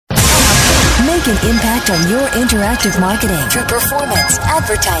Make an impact on your interactive marketing through performance,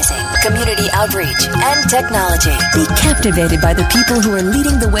 advertising, community outreach, and technology. Be captivated by the people who are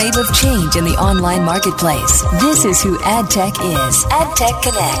leading the wave of change in the online marketplace. This is who AdTech is. AdTech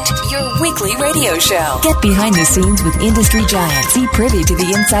Connect, your weekly radio show. Get behind the scenes with industry giants. Be privy to the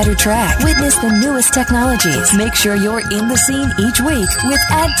insider track. Witness the newest technologies. Make sure you're in the scene each week with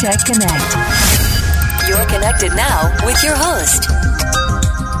AdTech Connect. You're connected now with your host.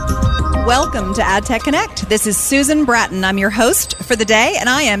 Welcome to AdTech Connect. This is Susan Bratton. I'm your host for the day, and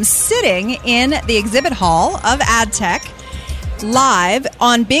I am sitting in the exhibit hall of AdTech live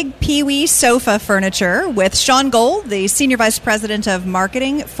on Big Pee-wee sofa furniture with Sean Gold, the Senior Vice President of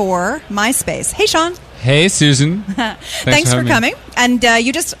Marketing for MySpace. Hey, Sean. Hey, Susan. Thanks for coming. And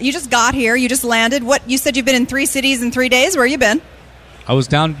you just got here. You just landed. What you said you've been in 3 cities in 3 days. Where you been? I was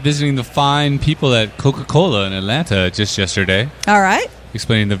down visiting the fine people at Coca-Cola in Atlanta just yesterday. All right.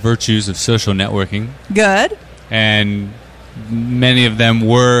 Explaining the virtues of social networking. Good. And many of them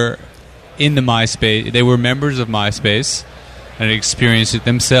were in the MySpace. They were members of MySpace and had experienced it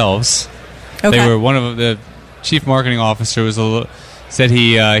themselves. Okay. They were one of the chief marketing officer said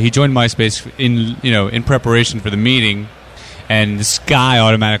he joined MySpace in preparation for the meeting, and this guy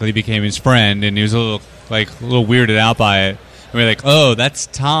automatically became his friend, and he was a little weirded out by it. And we were like, oh, that's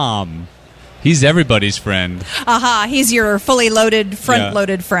Tom. He's everybody's friend. Aha, he's your fully loaded,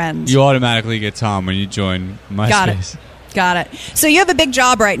 front-loaded friend. You automatically get Tom when you join MySpace. Got it. So you have a big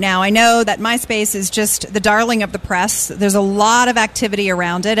job right now. I know that MySpace is just the darling of the press. There's a lot of activity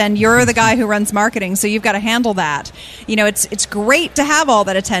around it, and you're the guy who runs marketing, so you've got to handle that. You know, it's great to have all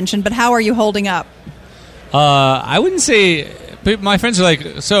that attention, but how are you holding up? I wouldn't say... My friends are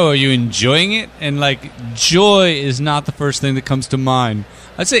like, so are you enjoying it? And joy is not the first thing that comes to mind.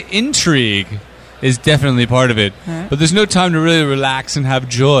 I'd say intrigue is definitely part of it. Right. But there's no time to really relax and have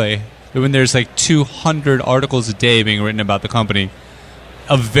joy when there's 200 articles a day being written about the company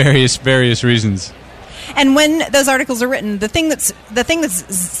of various reasons. And when those articles are written, the thing that's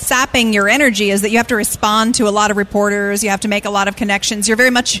sapping your energy is that you have to respond to a lot of reporters. You have to make a lot of connections.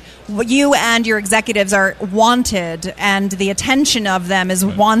 You and your executives are wanted, and the attention of them is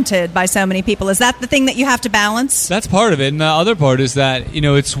wanted by so many people. Is that the thing that you have to balance? That's part of it. And the other part is that,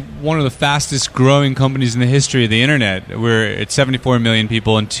 it's one of the fastest growing companies in the history of the internet. We're at 74 million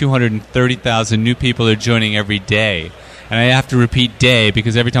people, and 230,000 new people are joining every day. And I have to repeat day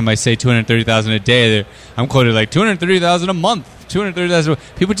because every time I say 230,000 a day, I'm quoted 230,000 a month, 230,000.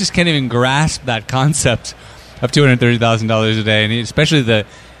 People just can't even grasp that concept of $230,000 a day, and especially the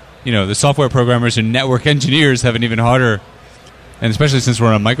software programmers and network engineers have an even harder. And especially since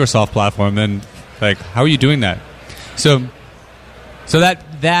we're on a Microsoft platform, then how are you doing that? So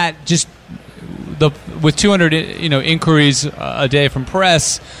that just with 200 inquiries a day from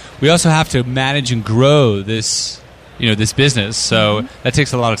press, we also have to manage and grow this business. So that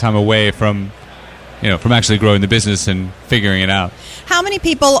takes a lot of time away from actually growing the business and figuring it out. How many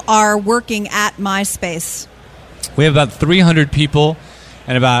people are working at MySpace? We have about 300 people,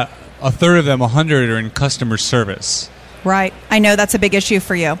 and about a third of them, 100, are in customer service. Right. I know that's a big issue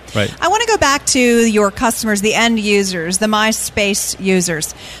for you. Right. I want to go back to your customers, the end users, the MySpace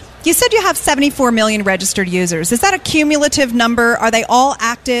users. You said you have 74 million registered users. Is that a cumulative number? Are they all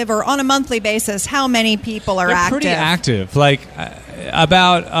active, or on a monthly basis, how many people are active? They're pretty active. When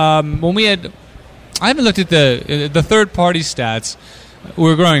we had... I haven't looked at the third-party stats.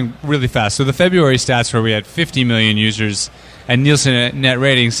 We're growing really fast. So the February stats where we had 50 million users, and Nielsen Net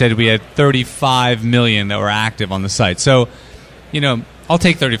Ratings said we had 35 million that were active on the site. So, I'll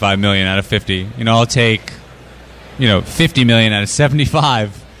take 35 million out of 50. I'll take, 50 million out of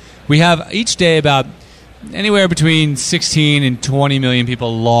 75. We have each day about anywhere between 16 and 20 million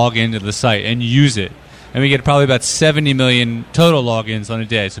people log into the site and use it. And we get probably about 70 million total logins on a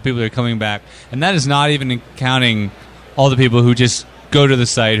day. So people are coming back. And that is not even counting all the people who just go to the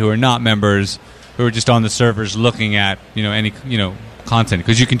site, who are not members, who are just on the servers looking at any content.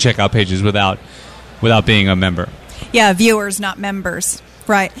 Because you can check out pages without being a member. Yeah, viewers, not members.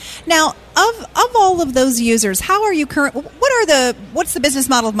 Right. Now, of all of those users, how are you what's the business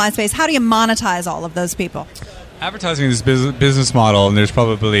model of MySpace? How do you monetize all of those people? Advertising is business model, and there's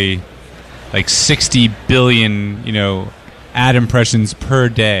probably 60 billion, ad impressions per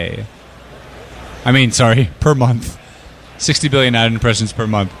day. Per month. 60 billion ad impressions per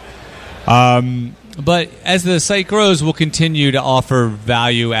month. But as the site grows, we'll continue to offer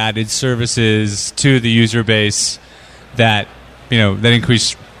value-added services to the user base that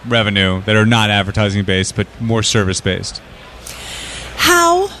increase revenue, that are not advertising-based, but more service-based.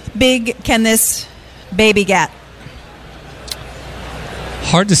 How big can this baby get?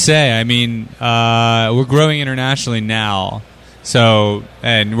 Hard to say. I mean, we're growing internationally now,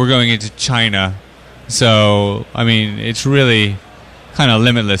 and we're going into China. So, I mean, it's really kind of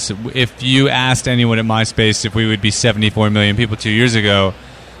limitless. If you asked anyone at MySpace if we would be 74 million people 2 years ago,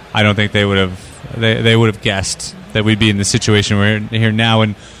 I don't think they would have. They would have guessed that we'd be in the situation we're here now.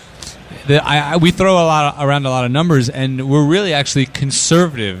 And we throw around a lot of numbers, and we're really actually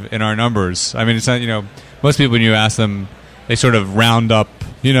conservative in our numbers. I mean, it's not, most people, when you ask them, they sort of round up,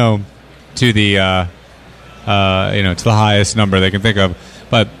 to the to the highest number they can think of.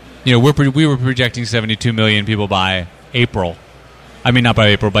 But we were projecting 72 million people by April. I mean, not by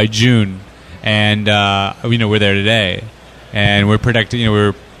April, by June, and we're there today, and we're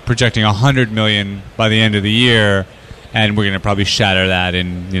projecting 100 million by the end of the year, and we're going to probably shatter that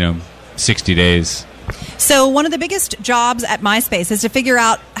in 60 days. So one of the biggest jobs at MySpace is to figure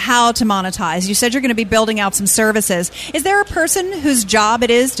out how to monetize. You said you're going to be building out some services. Is there a person whose job it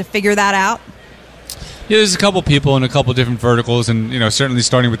is to figure that out? Yeah, there's a couple people in a couple different verticals, and certainly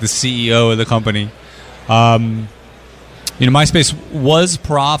starting with the CEO of the company. MySpace was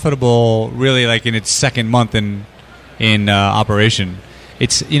profitable really like in its second month in operation.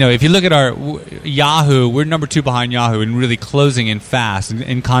 It's if you look at our Yahoo, we're number 2 behind Yahoo and really closing in fast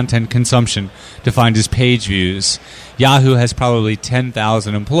in content consumption defined as page views. Yahoo has probably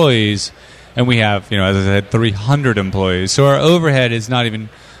 10,000 employees, and we have as I said 300 employees. So our overhead is not even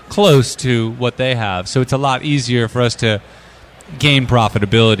close to what they have. So it's a lot easier for us to gain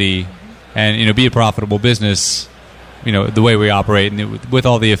profitability and be a profitable business. The way we operate and with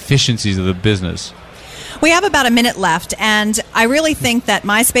all the efficiencies of the business. We have about a minute left, and I really think that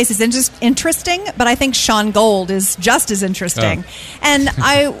MySpace is interesting, but I think Sean Gold is just as interesting. Oh. And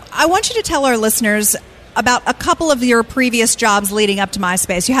I want you to tell our listeners about a couple of your previous jobs leading up to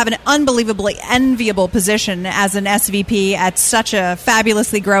MySpace. You have an unbelievably enviable position as an SVP at such a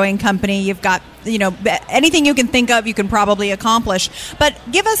fabulously growing company. You've got, anything you can think of, you can probably accomplish. But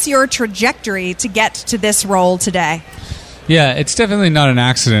give us your trajectory to get to this role today. Yeah, it's definitely not an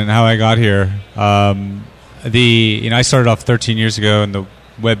accident how I got here. I started off 13 years ago in the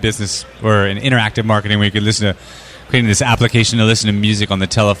web business or in interactive marketing, where you could creating this application to listen to music on the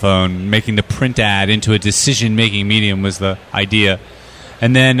telephone, making the print ad into a decision-making medium was the idea.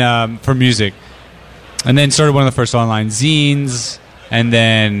 And then for music. And then started one of the first online zines, and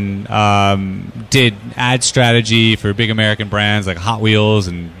then did ad strategy for big American brands like Hot Wheels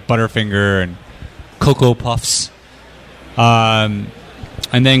and Butterfinger and Cocoa Puffs.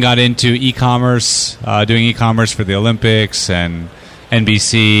 And then got into e-commerce, doing e-commerce for the Olympics and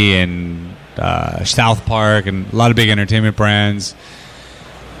NBC and South Park and a lot of big entertainment brands.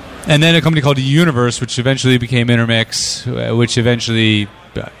 And then a company called Universe, which eventually became Intermix, which eventually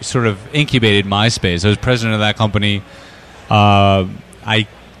sort of incubated MySpace. I was president of that company. I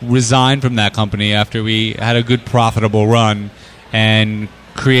resigned from that company after we had a good profitable run and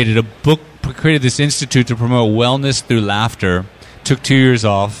created this institute to promote wellness through laughter. Took 2 years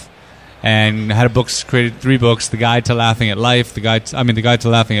off and created 3 books: The Guide to Laughing at Life, The Guide to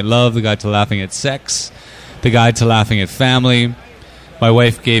Laughing at Love, The Guide to Laughing at Sex, The Guide to Laughing at Family. My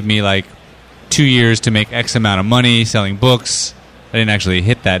wife gave me 2 years to make X amount of money selling books. I didn't actually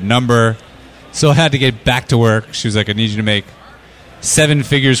hit that number, so I had to get back to work. She was like, I need you to make 7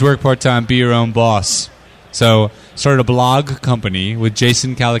 figures, work part-time, be your own boss. So started a blog company with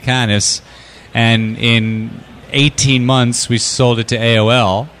Jason Calacanis, and in 18 months we sold it to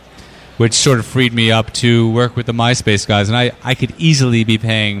AOL, which sort of freed me up to work with the MySpace guys. And I could easily be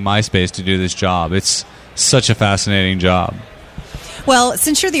paying MySpace to do this job. It's such a fascinating job. Well,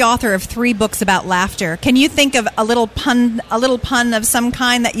 since you're the author of 3 books about laughter, can you think of a little pun of some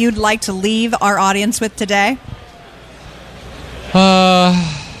kind that you'd like to leave our audience with today?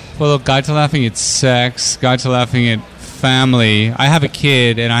 Well, Guide to Laughing at Sex, Guide to Laughing at Family. I have a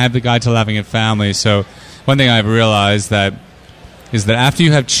kid, and I have the Guide to Laughing at Family. So one thing I've realized is that after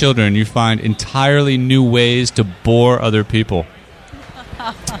you have children, you find entirely new ways to bore other people.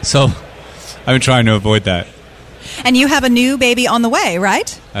 So I've been trying to avoid that. And you have a new baby on the way,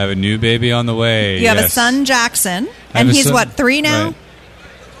 right? I have a new baby on the way. You have a son, Jackson, and he's 3 now? Right.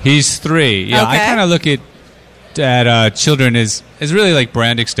 He's 3. Yeah, okay. I kind of look at children as really like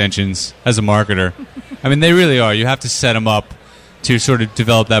brand extensions as a marketer. I mean, they really are. You have to set them up to sort of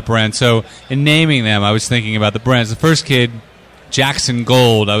develop that brand. So in naming them, I was thinking about the brands. The first kid, Jackson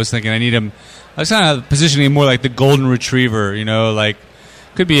Gold, I was thinking I was kind of positioning him more like the golden retriever,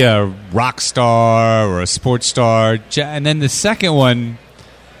 could be a rock star or a sports star. And then the second one,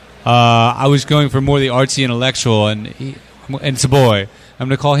 I was going for more the artsy intellectual, and it's a boy. I'm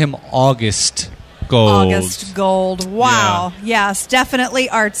going to call him August Gold. August Gold. Wow. Yeah. Yes, definitely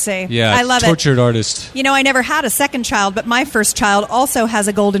artsy. Yeah, I love tortured artist. You know, I never had a second child, but my first child also has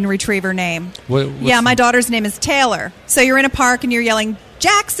a golden retriever name. My daughter's name is Taylor. So you're in a park and you're yelling,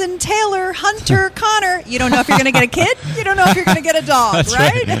 Jackson, Taylor, Hunter, Connor. You don't know if you're going to get a kid. You don't know if you're going to get a dog, That's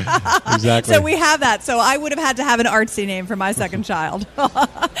right? Exactly. So we have that. So I would have had to have an artsy name for my second child.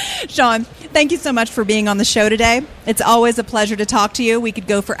 Sean, thank you so much for being on the show today. It's always a pleasure to talk to you. We could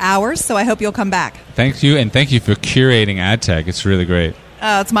go for hours, so I hope you'll come back. Thank you, and thank you for curating AdTech. It's really great.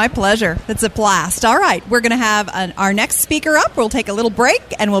 It's my pleasure. It's a blast. All right, we're going to have our next speaker up. We'll take a little break,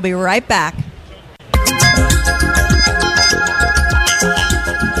 and we'll be right back.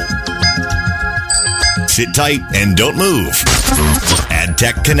 Sit tight and don't move.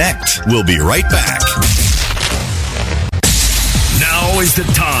 AdTech Connect. We'll be right back. Now is the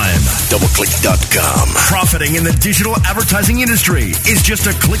time. DoubleClick.com. Profiting in the digital advertising industry is just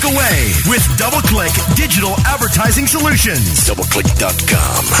a click away with DoubleClick Digital Advertising Solutions.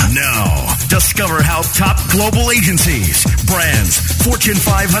 DoubleClick.com. Now, discover how top global agencies, brands, Fortune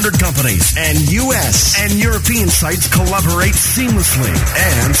 500 companies, and U.S. and European sites collaborate seamlessly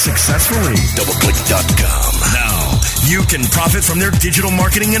and successfully. DoubleClick.com. Now, you can profit from their digital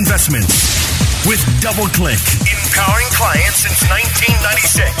marketing investments. With DoubleClick, empowering clients since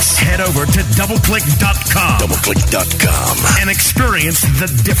 1996. Head over to DoubleClick.com. DoubleClick.com. And experience the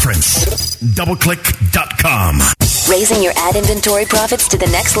difference. DoubleClick.com. Raising your ad inventory profits to the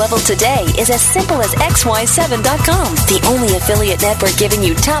next level today is as simple as XY7.com, the only affiliate network giving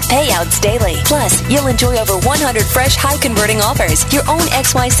you top payouts daily. Plus, you'll enjoy over 100 fresh, high-converting offers, your own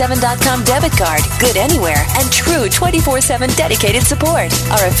XY7.com debit card, good anywhere, and true 24/7 dedicated support.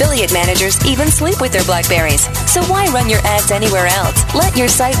 Our affiliate managers even sleep with their BlackBerries. So why run your ads anywhere else? Let your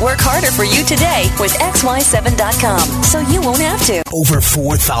site work harder for you today with XY7.com, so you won't have to. Over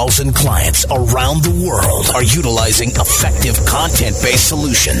 4,000 clients around the world are utilizing effective content-based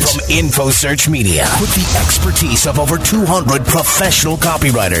solutions from InfoSearch Media with the expertise of over 200 professional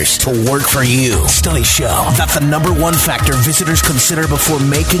copywriters to work for you. Studies show that the number one factor visitors consider before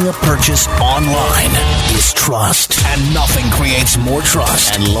making a purchase online is trust. And nothing creates more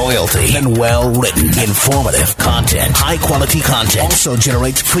trust and loyalty than well-written, informative content. High-quality content also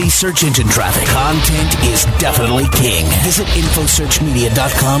generates free search engine traffic. Content is definitely king. Visit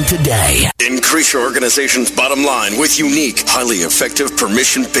InfoSearchMedia.com today. Increase your organization's bottom line with unique, highly effective,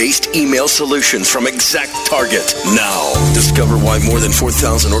 permission-based email solutions from ExactTarget. Now, discover why more than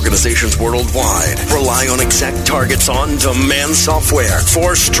 4,000 organizations worldwide rely on ExactTarget's on-demand software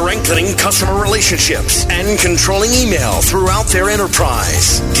for strengthening customer relationships and controlling email throughout their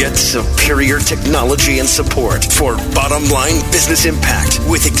enterprise. Get superior technology and support for bottom-line business impact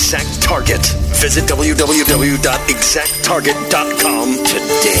with ExactTarget. Visit www.exacttarget.com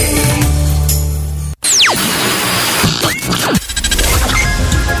today.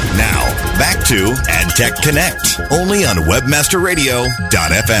 Now, back to AdTech Connect, only on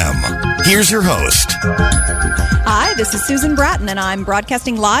Webmasterradio.fm. Here's your host. Hi, this is Susan Bratton, and I'm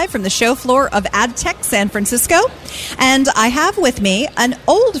broadcasting live from the show floor of AdTech San Francisco. And I have with me an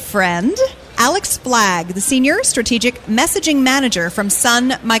old friend, Alex Flagg, the Senior Strategic Messaging Manager from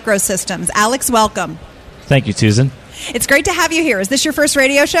Sun Microsystems. Alex, welcome. Thank you, Susan. It's great to have you here. Is this your first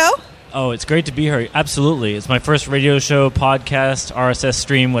radio show? Oh, it's great to be here. Absolutely. It's my first radio show, podcast, RSS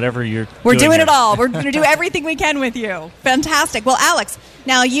stream, whatever you're We're doing here. it all. We're going to do everything we can with you. Fantastic. Well, Alex,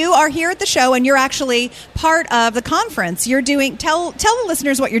 now you are here at the show, and you're actually part of the conference. You're doing. Tell the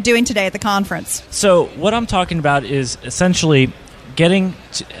listeners what you're doing today at the conference. So what I'm talking about is essentially getting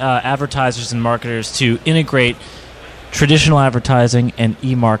advertisers and marketers to integrate traditional advertising and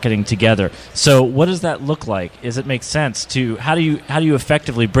e-marketing together. So what does that look like? Does it make sense to how do you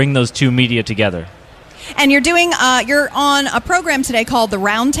effectively bring those two media together? And you're doing you're on a program today called the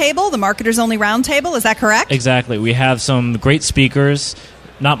Roundtable, the Marketers Only Roundtable. Is that correct? Exactly. We have some great speakers.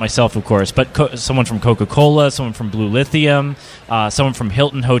 Not myself, of course, but someone from Coca-Cola, someone from Blue Lithium, someone from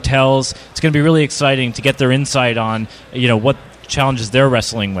Hilton Hotels. It's going to be really exciting to get their insight on what challenges they're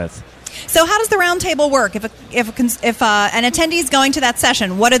wrestling with. So how does the roundtable work? If an attendee is going to that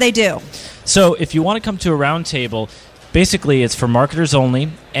session, what do they do? So if you want to come to a roundtable, basically it's for marketers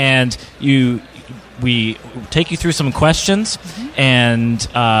only, and we take you through some questions and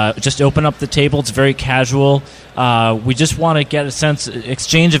just open up the table. It's very casual. we just want to get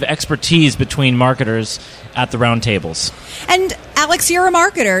exchange of expertise between marketers at the roundtables. And Alex, you're a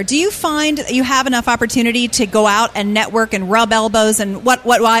marketer. Do you find that you have enough opportunity to go out and network and rub elbows and what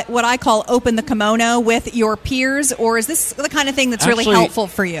I call open the kimono with your peers, or is this the kind of thing that's really helpful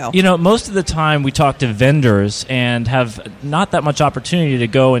for you? Most of the time we talk to vendors and have not that much opportunity to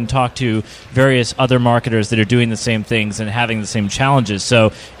go and talk to various other marketers that are doing the same things and having the same challenges.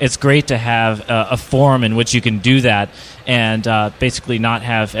 So it's great to have a forum in which you can do that and basically not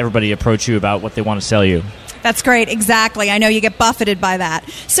have everybody approach you about what they want to sell you. That's great. Exactly. I know you get buffeted by that.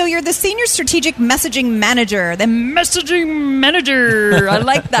 So you're the Senior Strategic Messaging Manager. The Messaging Manager. I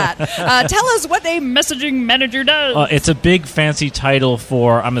like that. Tell us what a Messaging Manager does. It's a big fancy title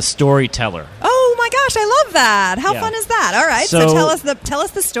for I'm a storyteller. Oh my gosh, I love that. How fun is that? All right. So tell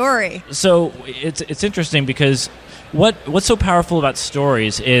us the story. So it's interesting because what's so powerful about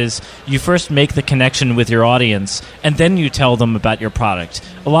stories is you first make the connection with your audience and then you tell them about your product.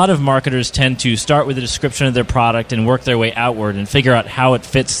 A lot of marketers tend to start with a description of their product and work their way outward and figure out how it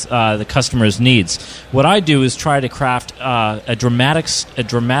fits the customer's needs. What I do is try to craft a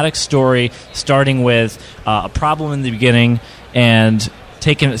dramatic story starting with a problem in the beginning and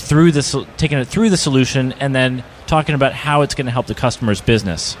taking it through the solution and then talking about how it's going to help the customer's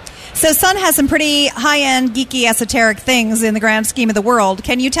business. So Sun has some pretty high-end, geeky, esoteric things in the grand scheme of the world.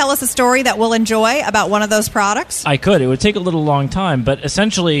 Can you tell us a story that we'll enjoy about one of those products? I could. It would take a little long time, but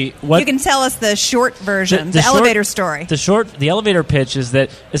essentially what... You can tell us the short version, the elevator story. The elevator pitch is that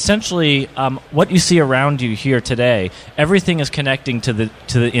essentially what you see around you here today, everything is connecting to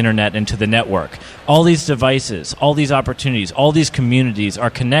the internet and to the network. All these devices, all these opportunities, all these communities are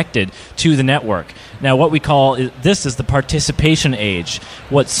connected to the network. Now, what we call this is the participation age.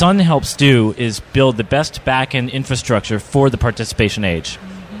 What Sun helps do is build the best back-end infrastructure for the participation age.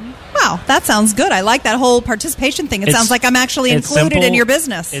 Wow, that sounds good. I like that whole participation thing. It sounds like I'm actually included in your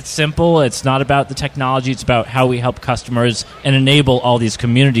business. It's simple. It's not about the technology. It's about how we help customers and enable all these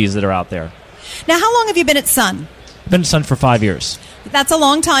communities that are out there. Now, how long have you been at Sun? I've been at Sun for 5 years. That's a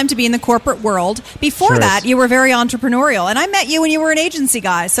long time to be in the corporate world. Before that, you were very entrepreneurial, and I met you when you were an agency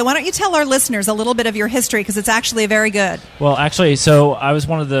guy. So why don't you tell our listeners a little bit of your history, because it's actually very good. Well, actually, so I was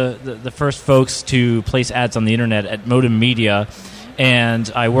one of the first folks to place ads on the internet at Modem Media,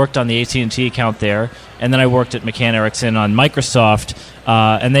 and I worked on the AT&T account there, and then I worked at McCann Erickson on Microsoft,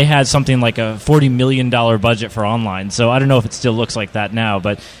 and they had something like a $40 million budget for online. So I don't know if it still looks like that now,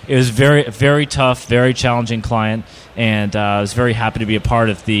 but it was very, very tough, very challenging client, and I was very happy to be a part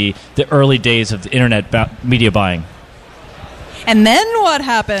of the early days of the internet media buying. And then what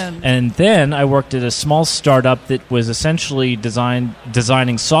happened? And then I worked at a small startup that was essentially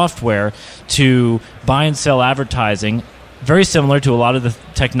designing software to buy and sell advertising, very similar to a lot of the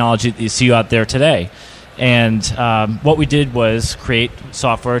technology that you see out there today. And what we did was create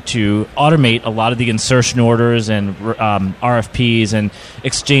software to automate a lot of the insertion orders and RFPs and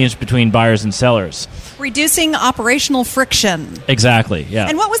exchange between buyers and sellers. Reducing operational friction. Exactly, yeah.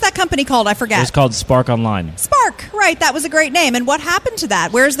 And what was that company called? I forget. It was called Spark Online. Spark, right. That was a great name. And what happened to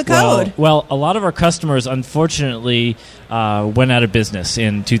that? Where's the code? Well, a lot of our customers, unfortunately, went out of business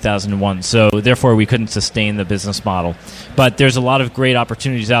in 2001. So, therefore, we couldn't sustain the business model. But there's a lot of great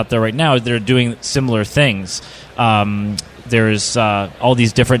opportunities out there right now that are doing similar things. There's all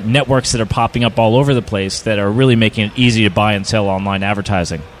these different networks that are popping up all over the place that are really making it easy to buy and sell online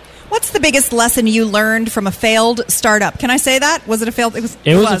advertising. What's the biggest lesson you learned from a failed startup? Can I say that? Was it a failed? It was a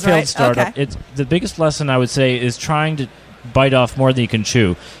failed right? startup. Okay. The biggest lesson I would say is trying to bite off more than you can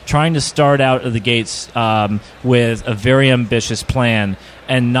chew. Trying to start out of the gates with a very ambitious plan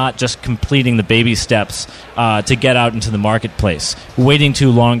and not just completing the baby steps to get out into the marketplace. Waiting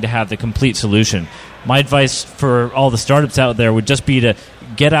too long to have the complete solution. My advice for all the startups out there would just be to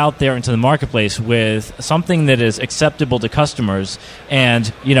get out there into the marketplace with something that is acceptable to customers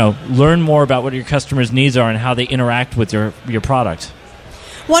and, learn more about what your customers' needs are and how they interact with your product.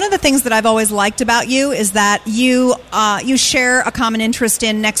 One of the things that I've always liked about you is that you share a common interest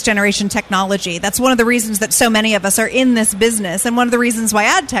in next-generation technology. That's one of the reasons that so many of us are in this business, and one of the reasons why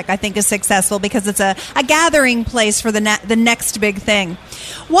AdTech, I think, is successful, because it's a gathering place for the next big thing.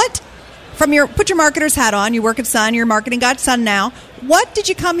 Put your marketer's hat on. You work at Sun. You're a marketing guy at Sun now. What did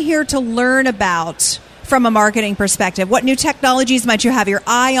you come here to learn about from a marketing perspective? What new technologies might you have your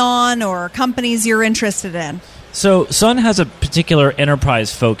eye on, or companies you're interested in? So Sun has a particular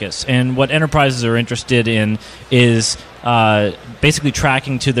enterprise focus, and what enterprises are interested in is basically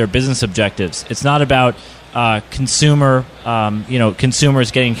tracking to their business objectives. It's not about consumers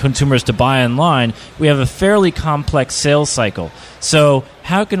getting consumers to buy online, we have a fairly complex sales cycle. So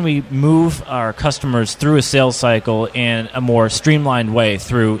how can we move our customers through a sales cycle in a more streamlined way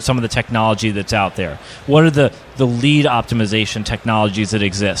through some of the technology that's out there? What are the lead optimization technologies that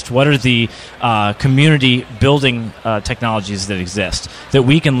exist? What are the community building technologies that exist that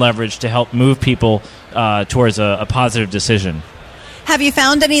we can leverage to help move people towards a positive decision? Have you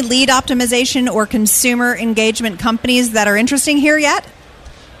found any lead optimization or consumer engagement companies that are interesting here yet?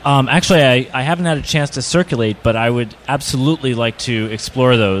 Actually, I haven't had a chance to circulate, but I would absolutely like to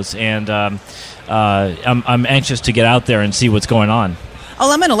explore those, and I'm anxious to get out there and see what's going on.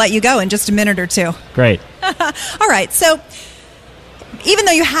 Oh, I'm going to let you go in just a minute or two. Great. All right, so even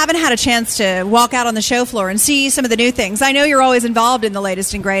though you haven't had a chance to walk out on the show floor and see some of the new things, I know you're always involved in the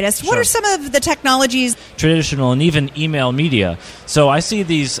latest and greatest. What are some of the technologies? Traditional and even email media. So I see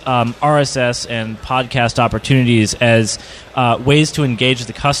these RSS and podcast opportunities as ways to engage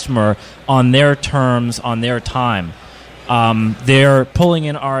the customer on their terms, on their time. They're pulling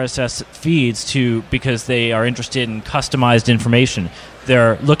in RSS feeds because they are interested in customized information.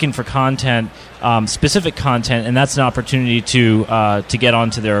 They're looking for content, specific content, and that's an opportunity to get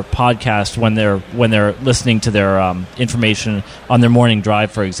onto their podcast when they're listening to their information on their morning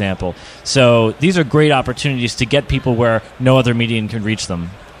drive, for example. So these are great opportunities to get people where no other medium can reach them.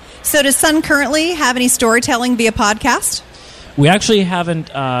 So does Sun currently have any storytelling via podcast? We actually haven't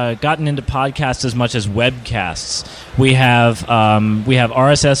gotten into podcasts as much as webcasts. We have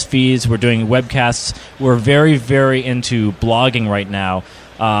RSS feeds. We're doing webcasts. We're very, very into blogging right now.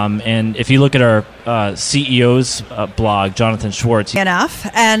 And if you look at our CEO's blog, Jonathan Schwartz. Enough.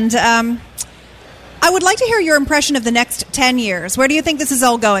 And I would like to hear your impression of the next 10 years. Where do you think this is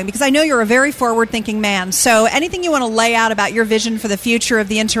all going? Because I know you're a very forward-thinking man. So anything you want to lay out about your vision for the future of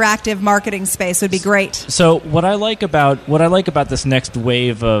the interactive marketing space would be great. So what I like about this next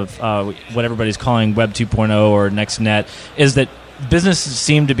wave of what everybody's calling Web 2.0 or NextNet is that businesses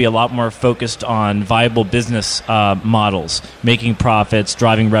seem to be a lot more focused on viable business models, making profits,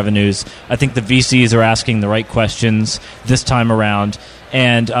 driving revenues. I think the VCs are asking the right questions this time around.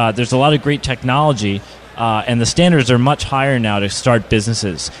 And there's a lot of great technology, and the standards are much higher now to start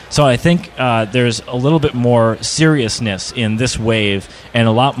businesses. So I think there's a little bit more seriousness in this wave and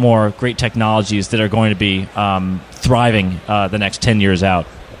a lot more great technologies that are going to be thriving the next 10 years out.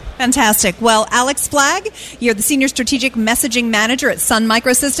 Fantastic. Well, Alex Flagg, you're the Senior Strategic Messaging Manager at Sun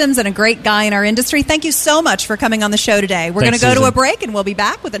Microsystems and a great guy in our industry. Thank you so much for coming on the show today. We're going to go to a break, and we'll be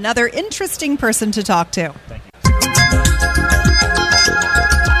back with another interesting person to talk to. Thank you.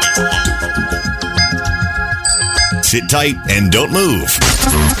 Sit tight and don't move.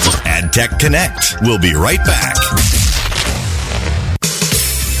 AdTech Connect. We'll be right back.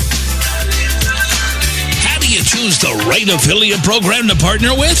 Choose the right affiliate program to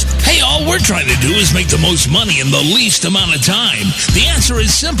partner with? Hey, all we're trying to do is make the most money in the least amount of time. The answer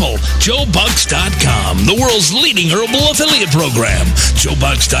is simple. JoeBucks.com, the world's leading herbal affiliate program.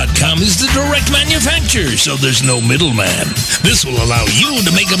 JoeBucks.com is the direct manufacturer, so there's no middleman. This will allow you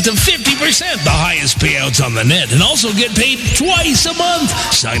to make up to 50% the highest payouts on the net and also get paid twice a month.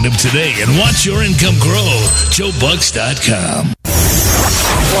 Sign up today and watch your income grow. JoeBucks.com.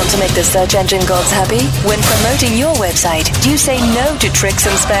 Want to make the search engine gods happy? When promoting your website, do you say no to tricks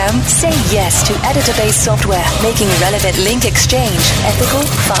and spam? Say yes to editor-based software, making relevant link exchange ethical,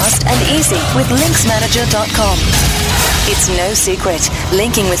 fast, and easy with linksmanager.com. It's no secret.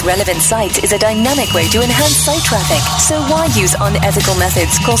 Linking with relevant sites is a dynamic way to enhance site traffic. So why use unethical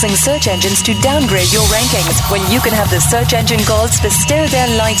methods causing search engines to downgrade your rankings when you can have the search engine gods bestow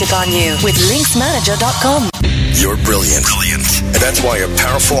their light upon you with linksmanager.com? You're brilliant. And that's why a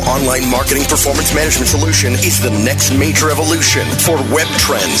powerful online marketing performance management solution is the next major evolution for Web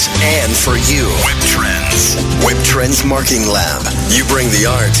Trends and for you. Web Trends. Web Trends Marketing Lab. You bring the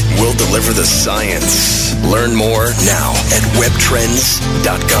art, we'll deliver the science. Learn more now at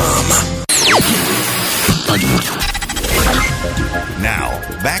webtrends.com. Now,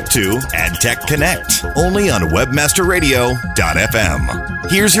 back to AdTech Connect, only on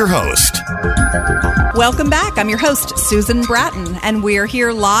webmasterradio.fm. Here's your host. Welcome back. I'm your host, Susan Bratton, and we're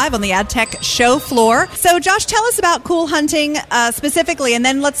here live on the AdTech show floor. So, Josh, tell us about Cool Hunting specifically, and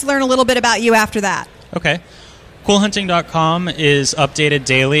then let's learn a little bit about you after that. Okay. CoolHunting.com is updated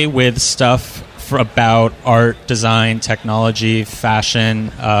daily with stuff about art, design, technology,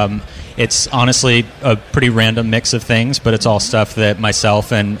 fashion. It's honestly a pretty random mix of things, but it's all stuff that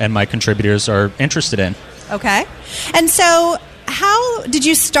myself and my contributors are interested in. Okay. And so how did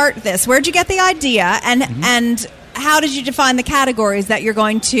you start this? Where did you get the idea? And how did you define the categories that you're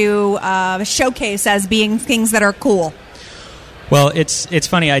going to showcase as being things that are cool? Well, it's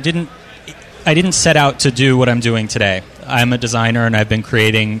funny. I didn't set out to do what I'm doing today. I'm a designer, and I've been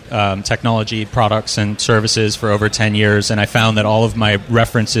creating technology products and services for over 10 years, and I found that all of my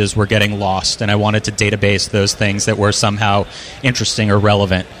references were getting lost, and I wanted to database those things that were somehow interesting or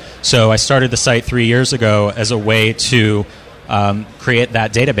relevant. So I started the site 3 years ago as a way to create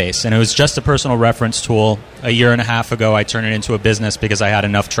that database, and it was just a personal reference tool. A year and a half ago, I turned it into a business because I had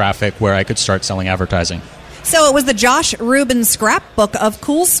enough traffic where I could start selling advertising. So it was the Josh Rubin scrapbook of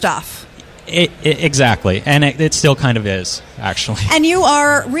cool stuff. Exactly, and it still kind of is, actually. And you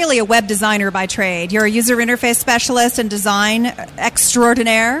are really a web designer by trade. You're a user interface specialist and design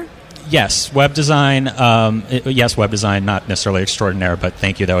extraordinaire. Yes, web design. Yes, web design, not necessarily extraordinaire, but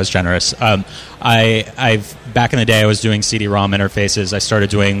thank you, that was generous. I've back in the day, I was doing CD-ROM interfaces. I started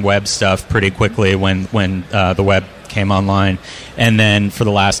doing web stuff pretty quickly when the web came online, and then for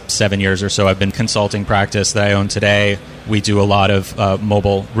the last 7 years or so, I've been consulting practice that I own today. We do a lot of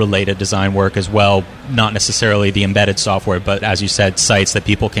mobile-related design work as well, not necessarily the embedded software, but as you said, sites that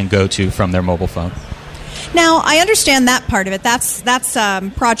people can go to from their mobile phone. Now, I understand that part of it. That's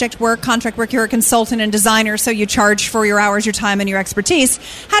project work, contract work. You're a consultant and designer, so you charge for your hours, your time, and your expertise.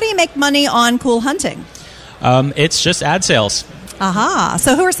 How do you make money on Cool Hunting? It's just ad sales. Aha.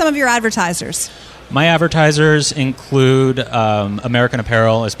 So who are some of your advertisers? My advertisers include American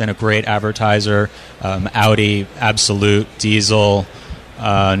Apparel has been a great advertiser, Audi, Absolute, Diesel,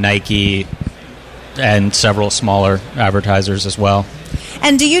 Nike, and several smaller advertisers as well.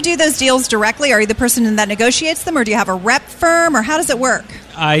 And do you do those deals directly? Are you the person that negotiates them, or do you have a rep firm, or how does it work?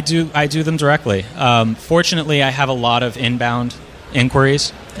 I do them directly. Fortunately, I have a lot of inbound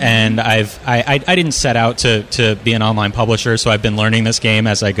inquiries, and I didn't set out to be an online publisher, so I've been learning this game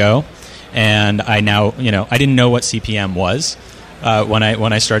as I go. And I now, I didn't know what CPM was when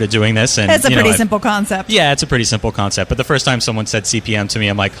I started doing this. And it's a pretty simple concept. Yeah, it's a pretty simple concept. But the first time someone said CPM to me,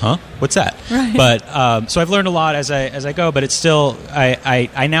 I'm like, huh? What's that? Right. But so I've learned a lot as I go. But it's still,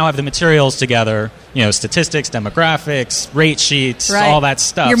 I now have the materials together. Statistics, demographics, rate sheets, right. All that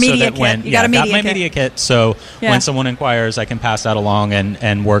stuff. Your media so that when, kit. You got a media got my kit. media kit. So when someone inquires, I can pass that along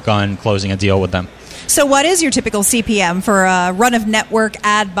and work on closing a deal with them. So what is your typical CPM for a run-of-network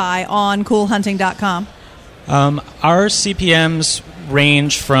ad buy on coolhunting.com? Our CPMs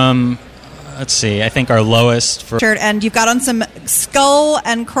range from, let's see, I think our lowest for... And you've got on some Skull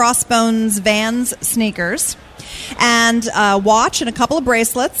and Crossbones Vans sneakers, and a watch and a couple of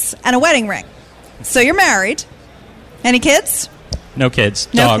bracelets and a wedding ring. So you're married. Any kids? No kids.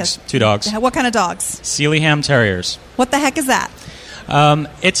 No dogs. Kids. 2 dogs. What kind of dogs? Sealyham Terriers. What the heck is that?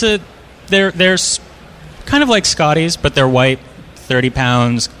 They're kind of like Scotties, but they're white, 30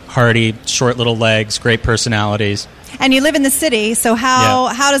 pounds, hardy, short little legs, great personalities. And you live in the city, so how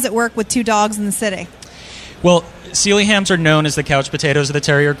does it work with 2 dogs in the city? Well, Sealyhams are known as the couch potatoes of the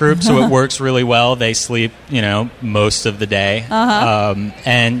terrier group, so it works really well. They sleep, most of the day.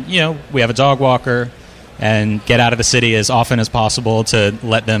 And, we have a dog walker and get out of the city as often as possible to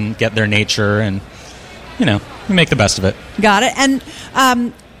let them get their nature and, we make the best of it. Got it.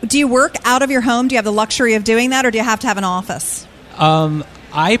 And do you work out of your home? Do you have the luxury of doing that, or do you have to have an office?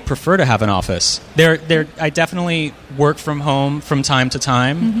 I prefer to have an office. I definitely work from home from time to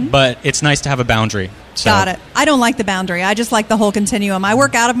time, but it's nice to have a boundary. So. Got it. I don't like the boundary. I just like the whole continuum. I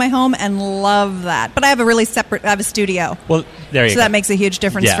work out of my home and love that. But I have I have a studio. Well, there you go. So that makes a huge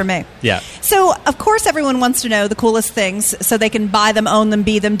difference for me. Yeah. So, of course, everyone wants to know the coolest things so they can buy them, own them,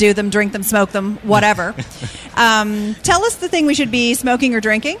 be them, do them, drink them, smoke them, whatever. Tell us the thing we should be smoking or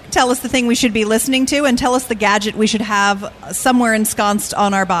drinking. Tell us the thing we should be listening to. And tell us the gadget we should have somewhere ensconced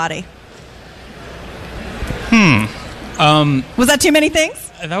on our body. Was that too many things?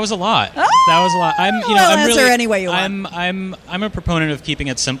 That was a lot. Oh, that was a lot. I'm answer really, any way you want. I'm a proponent of keeping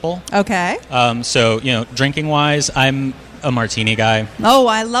it simple. Okay. So drinking wise, I'm a martini guy. Oh,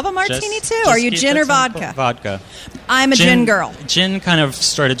 I love a martini too. Are you gin or vodka? Vodka. I'm a gin girl. Gin kind of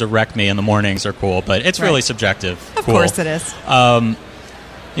started to wreck me in the mornings. Are cool, but it's really subjective. Of course it is.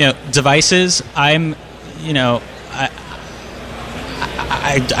 Devices.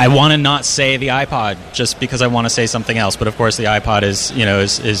 I want to not say the iPod just because I want to say something else, but of course the iPod is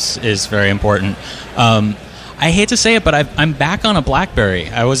very important. I hate to say it, but I'm back on a BlackBerry.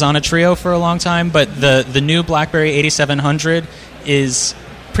 I was on a Trio for a long time, but the new BlackBerry 8700 is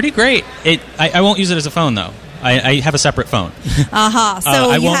pretty great. I won't use it as a phone though. I have a separate phone. So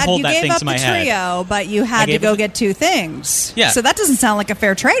I won't hold that gave thing up to my the head. Trio, but you had to go get 2 things. Yeah. So that doesn't sound like a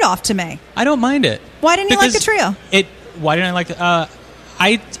fair trade-off to me. I don't mind it. Why didn't you like the Trio? Why didn't I like it?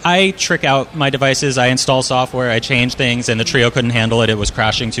 I trick out my devices. I install software. I change things, and the Trio couldn't handle it. It was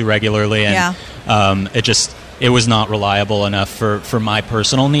crashing too regularly, and it was not reliable enough for my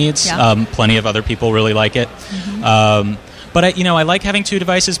personal needs. Yeah. Plenty of other people really like it. But I like having two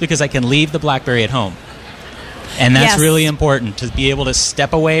devices because I can leave the BlackBerry at home. And that's really important, to be able to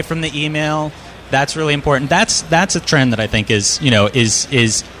step away from the email. That's really important. That's a trend that I think is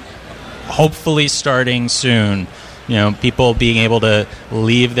hopefully starting soon. People being able to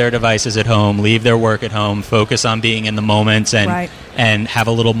leave their devices at home, leave their work at home, focus on being in the moment, and have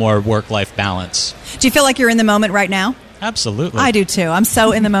a little more work-life balance. Do you feel like you're in the moment right now? Absolutely. I do too. I'm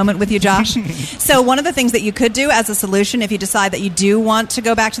so in the moment with you, Josh. So one of the things that you could do as a solution, if you decide that you do want to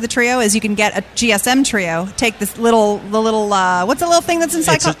go back to the Trio, is you can get a GSM Trio. Take this what's the little thing that's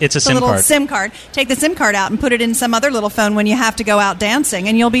inside? It's a SIM card. SIM card. Take the SIM card out and put it in some other little phone when you have to go out dancing,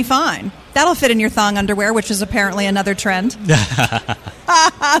 and you'll be fine. That'll fit in your thong underwear, which is apparently another trend.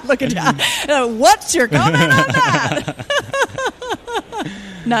 Look at that. What's your comment on that?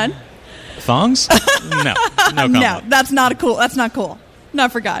 None? Thongs? No comment. No, that's not cool.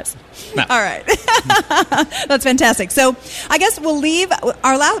 Not for guys. No. All right. That's fantastic. So I guess we'll leave.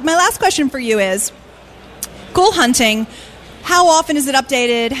 My last question for you is, Cool Hunting, how often is it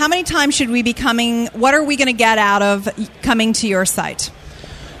updated? How many times should we be coming? What are we going to get out of coming to your site?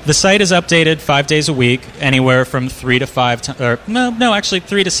 The site is updated 5 days a week, anywhere from 3 to 7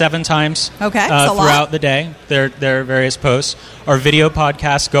 times. Okay, that's a lot. Throughout the day. There are various posts. Our video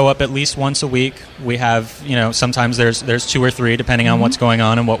podcasts go up at least once a week. We have, sometimes there's 2 or 3, depending on what's going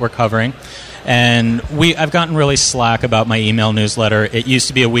on and what we're covering. And I've gotten really slack about my email newsletter. It used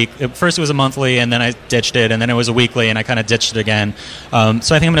to be a week. First it was a monthly, and then I ditched it, and then it was a weekly, and I kind of ditched it again. So I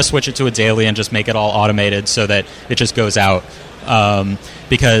think I'm going to switch it to a daily and just make it all automated so that it just goes out.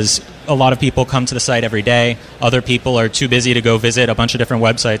 Because a lot of people come to the site every day. Other people are too busy to go visit a bunch of different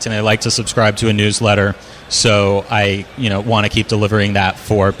websites, and they like to subscribe to a newsletter. So I, want to keep delivering that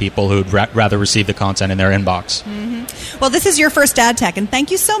for people who'd rather receive the content in their inbox. Mm-hmm. Well, this is your first AdTech, and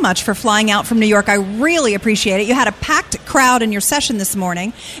thank you so much for flying out from New York. I really appreciate it. You had a packed crowd in your session this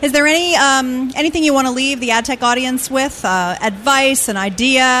morning. Is there anything you want to leave the AdTech audience with? Advice, an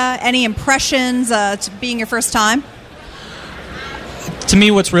idea, any impressions being your first time? To me,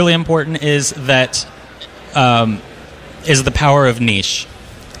 what's really important is that is the power of niche.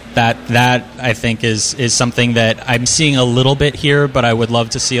 That I think is something that I'm seeing a little bit here, but I would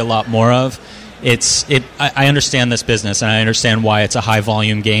love to see a lot more of. I understand this business, and I understand why it's a high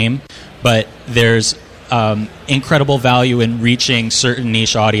volume game, but there's incredible value in reaching certain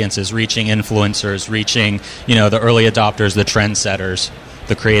niche audiences, reaching influencers, reaching the early adopters, the trendsetters,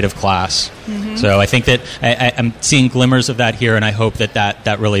 the creative class. Mm-hmm. So I think that I'm seeing glimmers of that here, and I hope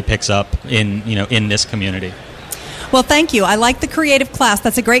that really picks up in this community. Well, thank you. I like the creative class.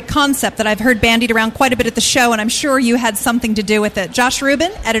 That's a great concept that I've heard bandied around quite a bit at the show, and I'm sure you had something to do with it. Josh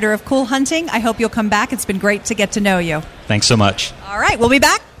Rubin, editor of Cool Hunting, I hope you'll come back. It's been great to get to know you. Thanks so much. All right, we'll be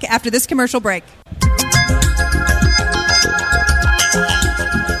back after this commercial break.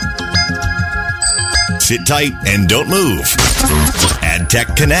 Sit tight and don't move.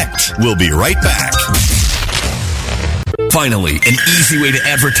 AdTech Connect. We'll be right back. Finally, an easy way to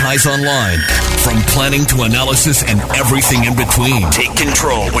advertise online. From planning to analysis and everything in between. Take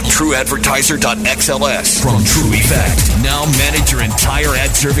control with TrueAdvertiser.xls from TrueEffect. Now manage your entire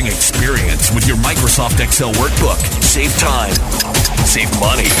ad-serving experience with your Microsoft Excel workbook. Save time. Save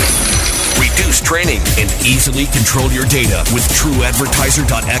money. Reduce training and easily control your data with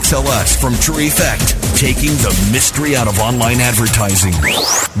TrueAdvertiser.xls from TrueEffect. Taking the mystery out of online advertising.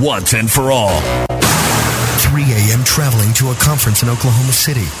 Once and for all. 3 a.m. traveling to a conference in Oklahoma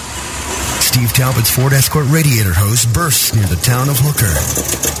City. Steve Talbot's Ford Escort radiator hose bursts near the town of Hooker.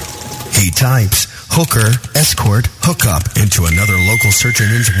 He types Hooker, Escort, Hookup into another local search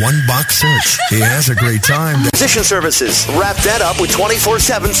engine's one-box search. He has a great time. Musician Services. Wrap that up with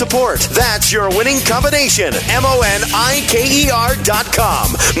 24/7 support. That's your winning combination.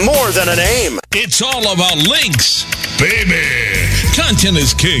 MONIKER.com. More than a name. It's all about links, baby. Content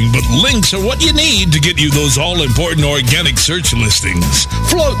is king, but links are what you need to get you those all-important organic search listings.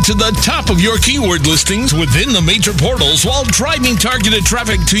 Float to the top of your keyword listings within the major portals while driving targeted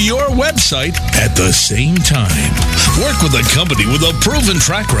traffic to your website at the same time. Work with a company with a proven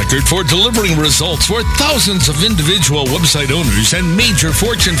track record for delivering results for thousands of individual website owners and major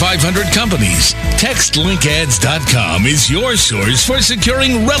Fortune 500 companies. TextLinkAds.com is your source for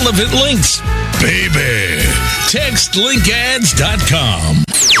securing relevant links. Baby, TextLinkAds.com.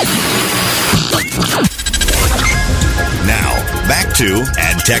 Now, back to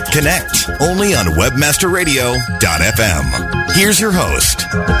AdTech Connect, only on Webmasterradio.fm. Here's your host.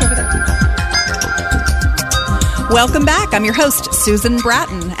 Welcome back. I'm your host, Susan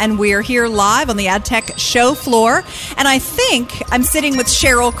Bratton, and we're here live on the AdTech show floor. And I think I'm sitting with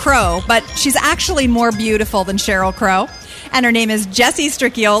Sheryl Crow, but she's actually more beautiful than Sheryl Crow. And her name is Jessie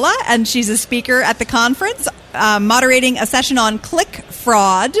Stricchiola, and she's a speaker at the conference, moderating a session on click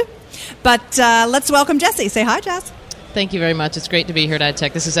fraud. But let's welcome Jessie. Say hi, Jess. Thank you very much. It's great to be here at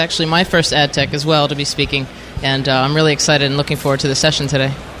AdTech. This is actually my first AdTech as well to be speaking, and I'm really excited and looking forward to the session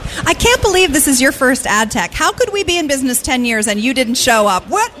today. I can't believe this is your first AdTech. How could we be in business 10 years and you didn't show up?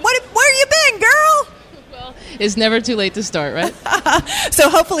 Where you been, girl? Well, it's never too late to start, right? So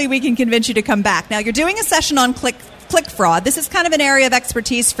hopefully we can convince you to come back. Now, you're doing a session on click fraud. This is kind of an area of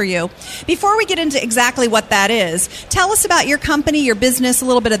expertise for you. Before we get into exactly what that is, tell us about your company, your business, a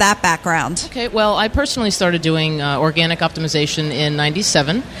little bit of that background. Okay, well, I personally started doing organic optimization in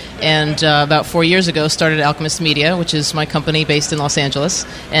 97, and about 4 years ago started Alchemist Media, which is my company based in Los Angeles.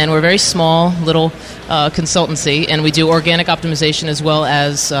 And we're a very small little consultancy, and we do organic optimization as well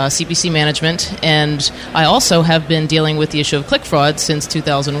as CPC management. And I also have been dealing with the issue of click fraud since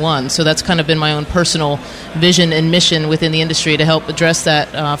 2001. So that's kind of been my own personal vision and mission within the industry to help address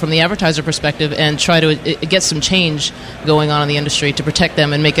that from the advertiser perspective and try to get some change going on in the industry to protect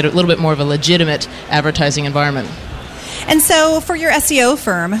them and make it a little bit more of a legitimate advertising environment. And so for your SEO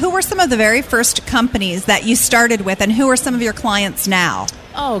firm, who were some of the very first companies that you started with, and who are some of your clients now?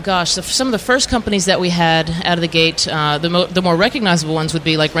 Oh, gosh. So some of the first companies that we had out of the gate, the more recognizable ones would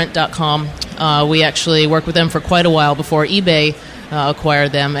be like Rent.com. We actually worked with them for quite a while before eBay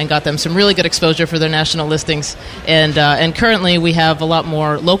acquired them and got them some really good exposure for their national listings. And currently we have a lot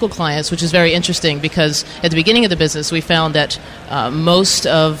more local clients, which is very interesting because at the beginning of the business we found that most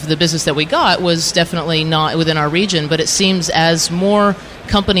of the business that we got was definitely not within our region, but it seems as more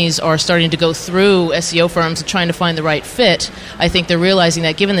companies are starting to go through SEO firms and trying to find the right fit, I think they're realizing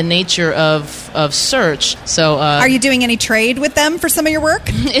that given the nature of search. So, are you doing any trade with them for some of your work?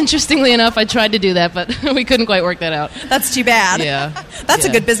 Interestingly enough, I tried to do that, but we couldn't quite work that out. That's too bad. Yeah. That's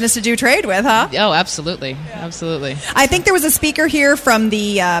a good business to do trade with, huh? Oh, absolutely. Yeah. Absolutely. I think there was a speaker here from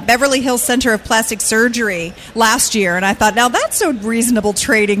the Beverly Hills Center of Plastic Surgery last year, and I thought, now that's a reasonable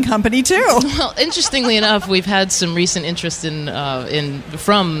trading company, too. Well, interestingly enough, we've had some recent interest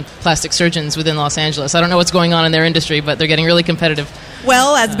from plastic surgeons within Los Angeles. I don't know what's going on in their industry, but they're getting really competitive.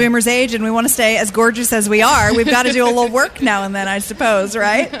 Well, as boomers age and we want to stay as gorgeous as we are, we've got to do a little work now and then, I suppose,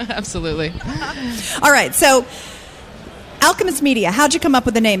 right? Absolutely. All right, so Alchemist Media, how'd you come up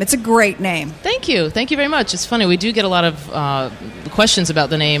with the name? It's a great name. Thank you. Thank you very much. It's funny, we do get a lot of questions about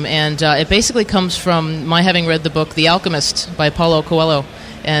the name, and it basically comes from my having read the book The Alchemist by Paulo Coelho.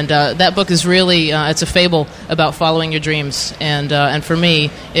 And that book is really, it's a fable about following your dreams. And for me,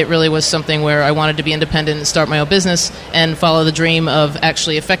 it really was something where I wanted to be independent and start my own business and follow the dream of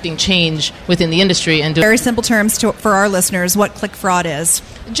actually affecting change within the industry. And very simple terms for our listeners, what click fraud is.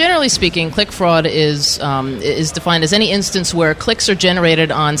 Generally speaking, click fraud is defined as any instance where clicks are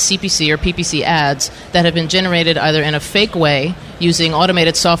generated on CPC or PPC ads that have been generated either in a fake way using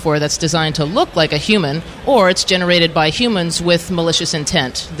automated software that's designed to look like a human, or it's generated by humans with malicious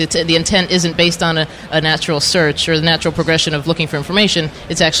intent. The intent isn't based on a natural search or the natural progression of looking for information.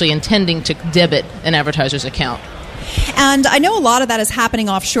 It's actually intending to debit an advertiser's account. And I know a lot of that is happening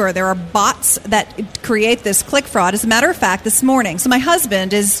offshore. There are bots that create this click fraud. As a matter of fact, this morning, so my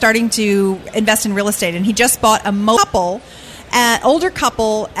husband is starting to invest in real estate, and he just bought an older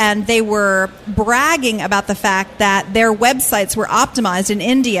couple, and they were bragging about the fact that their websites were optimized in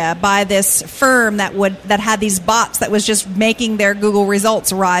India by this firm that had these bots that was just making their Google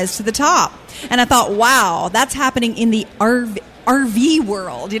results rise to the top. And I thought, wow, that's happening in the RV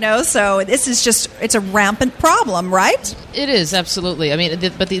world, so this is it's a rampant problem, right? It is, absolutely. I mean,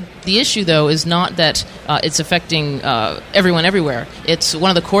 but the issue, though, is not that it's affecting everyone everywhere. It's one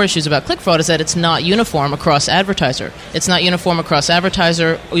of the core issues about click fraud is that it's not uniform across advertiser. It's not uniform across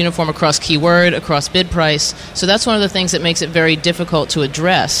advertiser, uniform across keyword, across bid price. So that's one of the things that makes it very difficult to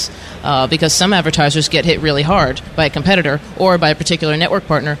address because some advertisers get hit really hard by a competitor or by a particular network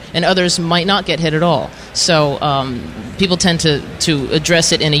partner, and others might not get hit at all. So people tend to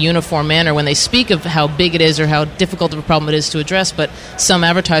address it in a uniform manner when they speak of how big it is or how difficult of a problem it is to address, but some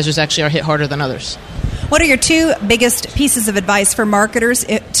advertisers actually are hit harder than others. What are your two biggest pieces of advice for marketers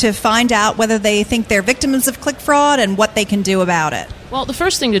to find out whether they think they're victims of click fraud and what they can do about it? Well, the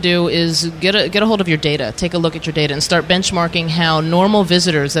first thing to do is get a hold of your data, take a look at your data, and start benchmarking how normal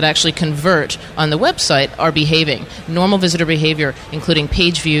visitors that actually convert on the website are behaving. Normal visitor behavior, including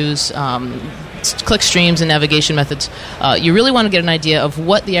page views, click streams and navigation methods, you really want to get an idea of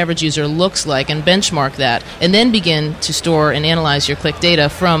what the average user looks like and benchmark that, and then begin to store and analyze your click data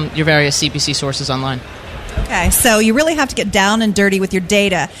from your various CPC sources online. Okay, so you really have to get down and dirty with your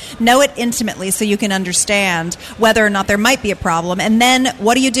data. Know it intimately so you can understand whether or not there might be a problem. And then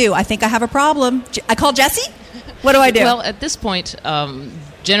what do? I think I have a problem. I call Jessie? What do I do? Well, at this point,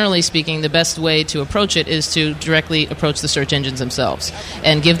 generally speaking, the best way to approach it is to directly approach the search engines themselves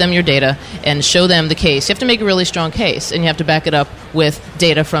and give them your data and show them the case. You have to make a really strong case, and you have to back it up with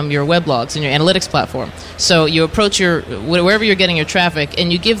data from your weblogs and your analytics platform. So you approach wherever you're getting your traffic,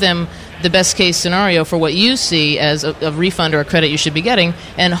 and you give them the best case scenario for what you see as a refund or a credit you should be getting,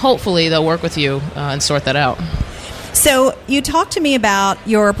 and hopefully they'll work with you and sort that out. So you talked to me about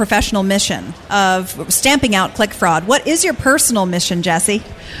your professional mission of stamping out click fraud. What is your personal mission, Jessie?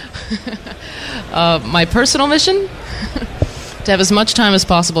 My personal mission? To have as much time as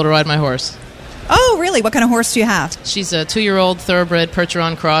possible to ride my horse. Oh, really? What kind of horse do you have? She's a 2-year-old thoroughbred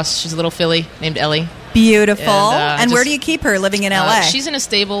Percheron cross. She's a little filly named Ellie. Beautiful. And where do you keep her, living in L.A.? She's in a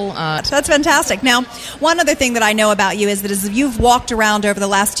stable. That's fantastic. Now, one other thing that I know about you is that as you've walked around over the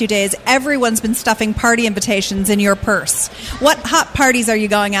last 2 days, everyone's been stuffing party invitations in your purse. What hot parties are you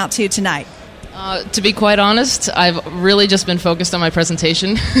going out to tonight? To be quite honest, I've really just been focused on my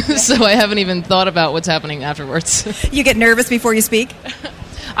presentation, so I haven't even thought about what's happening afterwards. You get nervous before you speak?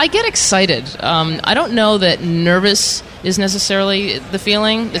 I get excited. I don't know that nervous is necessarily the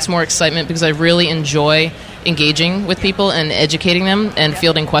feeling. It's more excitement because I really enjoy engaging with people and educating them and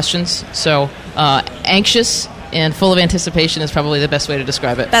fielding questions. So anxious and full of anticipation is probably the best way to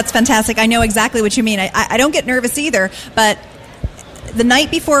describe it. That's fantastic. I know exactly what you mean. I don't get nervous either, but the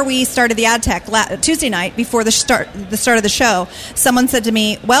night before we started the ad tech, Tuesday night before the start of the show, someone said to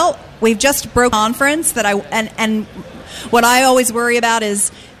me, well, we've just broke conference that and what I always worry about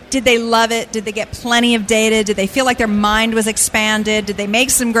is, did they love it? Did they get plenty of data? Did they feel like their mind was expanded? Did they make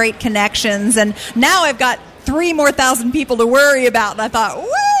some great connections? And now I've got 3,000 more people to worry about. And I thought,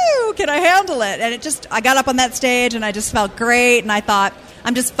 woo, can I handle it? And I got up on that stage and I just felt great. And I thought,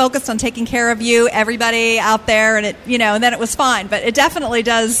 I'm just focused on taking care of you, everybody out there, and and then it was fine. But it definitely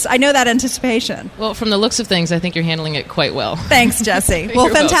does. I know that anticipation. Well, from the looks of things, I think you're handling it quite well. Thanks, Jessie. Well,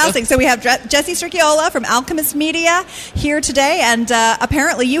 fantastic. So we have Jessie Stricchiola from Alchemist Media here today, and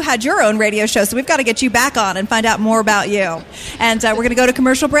apparently you had your own radio show, so we've got to get you back on and find out more about you. And we're going to go to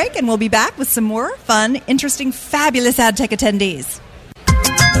commercial break, and we'll be back with some more fun, interesting, fabulous ad tech attendees.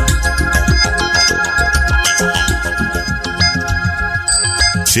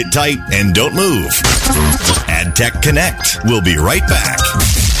 Sit tight and don't move. AdTech Connect. We'll be right back.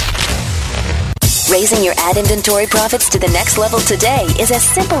 Raising your ad inventory profits to the next level today is as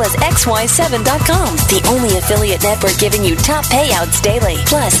simple as xy7.com, the only affiliate network giving you top payouts daily.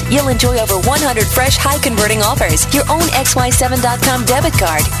 Plus, you'll enjoy over 100 fresh, high-converting offers, your own xy7.com debit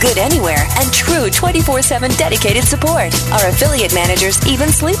card, good anywhere, and true 24/7 dedicated support. Our affiliate managers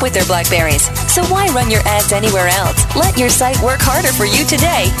even sleep with their BlackBerries. So why run your ads anywhere else? Let your site work harder for you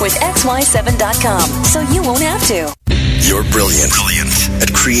today with xy7.com, so you won't have to. You're brilliant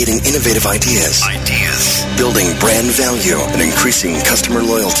at creating innovative ideas, building brand value, and increasing customer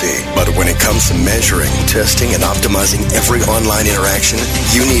loyalty. But when it comes to measuring, testing, and optimizing every online interaction,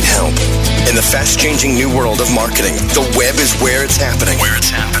 you need help. In the fast-changing new world of marketing, the web is where it's happening.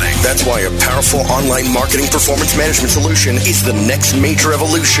 That's why a powerful online marketing performance management solution is the next major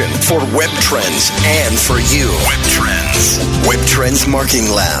evolution for web trends and for you. Web Trends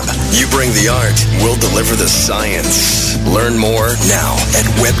Marketing Lab. You bring the art, we'll deliver the science. Learn more now at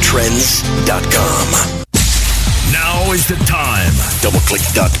webtrends.com. Now is the time.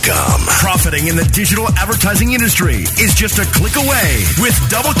 DoubleClick.com. Profiting in the digital advertising industry is just a click away with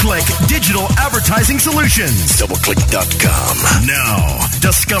DoubleClick Digital Advertising Solutions. DoubleClick.com. Now,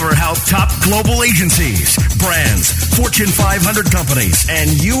 discover how top global agencies, brands, Fortune 500 companies,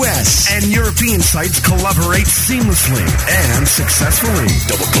 and U.S. and European sites collaborate seamlessly and successfully.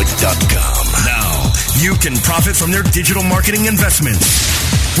 DoubleClick.com. Now, you can profit from their digital marketing investments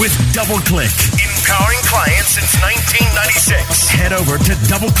with DoubleClick, empowering clients since 1996. Head over to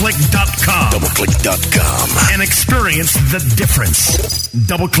DoubleClick.com. DoubleClick.com. And experience the difference.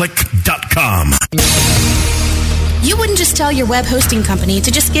 DoubleClick.com. You wouldn't just tell your web hosting company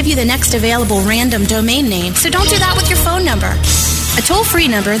to just give you the next available random domain name, so don't do that with your phone number. A toll-free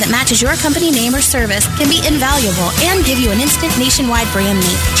number that matches your company name or service can be invaluable and give you an instant nationwide brand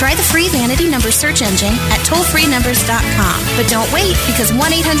name. Try the free vanity number search engine at tollfreenumbers.com. But don't wait, because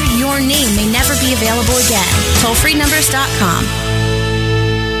 1-800-YOUR-NAME may never be available again. Tollfreenumbers.com.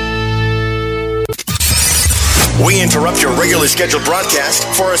 We interrupt your regularly scheduled broadcast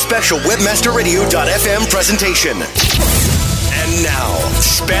for a special Webmasterradio.fm presentation. And now,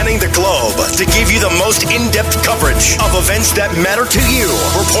 spanning the globe to give you the most in-depth coverage of events that matter to you.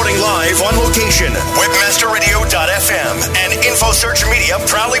 Reporting live on location, Webmasterradio.fm and InfoSearch Media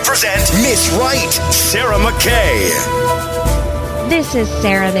proudly present Miss Right, Sarah McKay. This is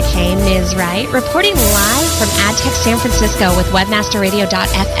Sarah McKay, Ms. Right, reporting live from AdTech San Francisco with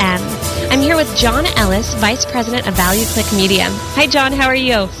Webmasterradio.fm. I'm here with John Ellis, Vice President of ValueClick Media. Hi, John. How are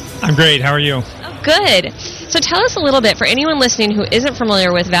you? I'm great. How are you? Oh, good. So tell us a little bit, for anyone listening who isn't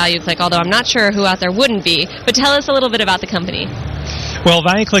familiar with ValueClick, although I'm not sure who out there wouldn't be, but tell us a little bit about the company. Well,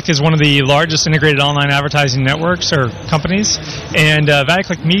 ValueClick is one of the largest integrated online advertising networks or companies, and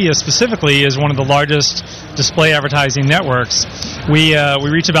ValueClick Media specifically is one of the largest display advertising networks. We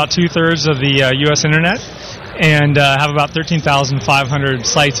reach about 2/3 of the U.S. internet and have about 13,500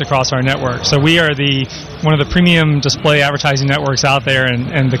 sites across our network. So we are one of the premium display advertising networks out there,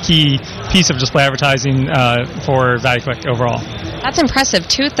 and the key piece of display advertising for ValueClick overall. That's impressive.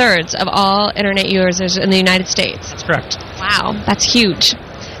 2/3 of all internet users in the United States. That's correct. Wow, that's huge.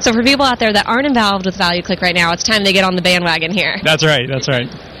 So for people out there that aren't involved with ValueClick right now, it's time they get on the bandwagon here. That's right. That's right.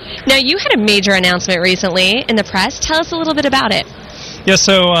 Now, you had a major announcement recently in the press. Tell us a little bit about it. Yeah,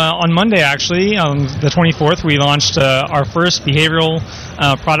 so on Monday, actually, on the 24th, we launched our first behavioral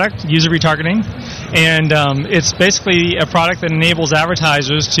product, user retargeting. And it's basically a product that enables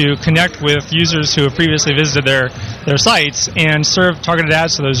advertisers to connect with users who have previously visited their sites and serve targeted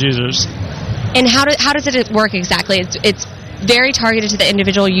ads to those users. And how does it work exactly? It's very targeted to the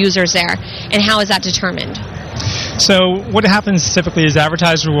individual users there. And how is that determined? So what happens typically is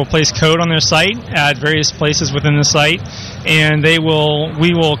advertisers will place code on their site at various places within the site, and we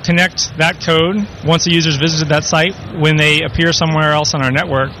will connect that code once the users visited that site when they appear somewhere else on our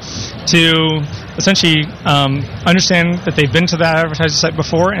network to essentially understand that they've been to that advertiser site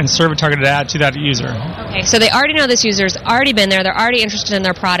before and serve a targeted ad to that user. Okay, so they already know this user's already been there, they're already interested in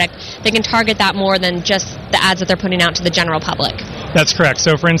their product, they can target that more than just the ads that they're putting out to the general public. That's correct.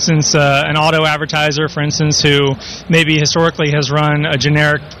 So, for instance, an auto advertiser, for instance, who maybe historically has run a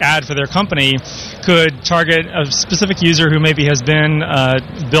generic ad for their company, could target a specific user who maybe has been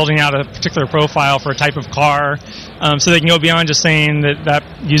building out a particular profile for a type of car. So they can go beyond just saying that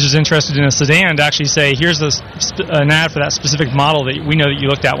user's interested in a sedan to actually say, here's an ad for that specific model that we know that you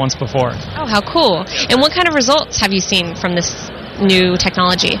looked at once before. Oh, how cool. And what kind of results have you seen from this new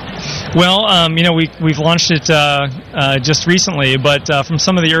technology? Well, we've launched it just recently, but from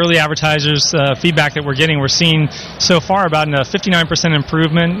some of the early advertisers' feedback that we're getting, we're seeing so far about a 59%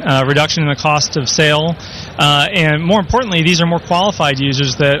 improvement, reduction in the cost of sale, and more importantly, these are more qualified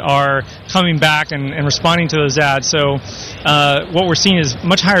users that are coming back and responding to those ads. So what we're seeing is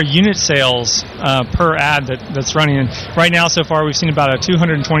much higher unit sales per ad that's running. And right now, so far, we've seen about a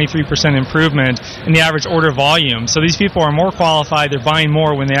 223% improvement in the average order volume. So these people are more qualified, they're buying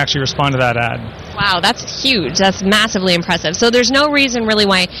more when they actually respond to that ad. Wow, that's huge. That's massively impressive. So there's no reason really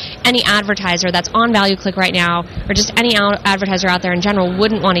why any advertiser that's on ValueClick right now, or just any advertiser out there in general,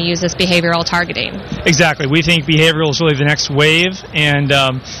 wouldn't want to use this behavioral targeting. Exactly. We think behavioral is really the next wave, and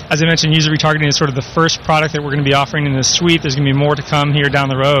as I mentioned, user retargeting is sort of the first product that we're going to be offering in this suite. There's going to be more to come here down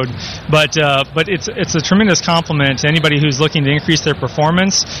the road, but it's a tremendous compliment to anybody who's looking to increase their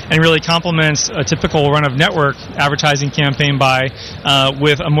performance and really complements a typical run-of-network advertising campaign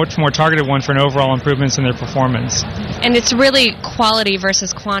with a much more targeted one for an overall improvements in their performance. And it's really quality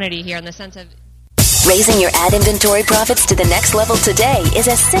versus quantity here in the sense of Raising your ad inventory profits to the next level today is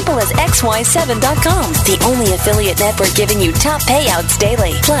as simple as xy7.com, the only affiliate network giving you top payouts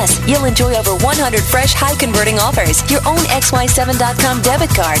daily. Plus, you'll enjoy over 100 fresh high-converting offers, your own xy7.com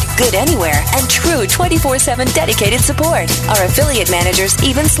debit card, good anywhere, and true 24/7 dedicated support. Our affiliate managers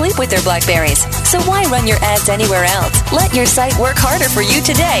even sleep with their BlackBerries. So why run your ads anywhere else? Let your site work harder for you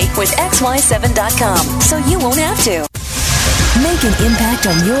today with xy7.com, so you won't have to. Make an impact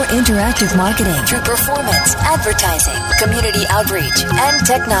on your interactive marketing through performance, advertising, community outreach, and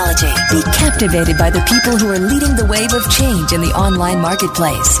technology. Be captivated by the people who are leading the wave of change in the online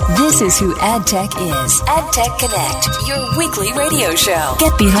marketplace. This is who AdTech is. AdTech Connect, your weekly radio show.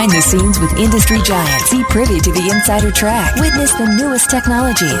 Get behind the scenes with industry giants. Be privy to the insider track. Witness the newest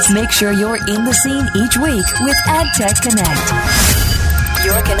technologies. Make sure you're in the scene each week with AdTech Connect.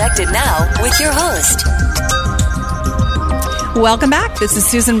 You're connected now with your host. Welcome back. This is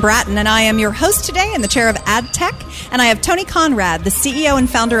Susan Bratton, and I am your host today and the chair of AdTech. And I have Tony Conrad, the CEO and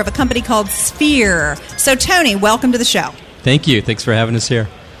founder of a company called Sphere. So, Tony, welcome to the show. Thank you. Thanks for having us here.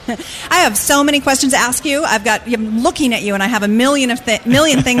 I have so many questions to ask you. I'm looking at you, and I have a million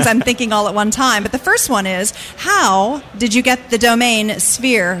things I'm thinking all at one time. But the first one is, how did you get the domain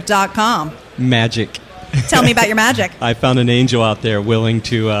sphere.com? Magic. Tell me about your magic. I found an angel out there willing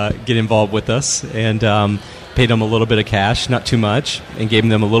to get involved with us, and paid them a little bit of cash, not too much, and gave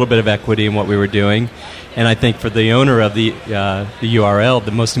them a little bit of equity in what we were doing. And I think for the owner of the URL,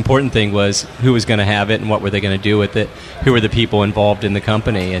 the most important thing was who was going to have it and what were they going to do with it, who were the people involved in the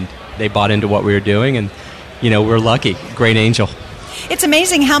company, and they bought into what we were doing, and we're lucky. Great angel. It's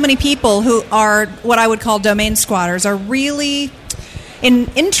amazing how many people who are what I would call domain squatters are really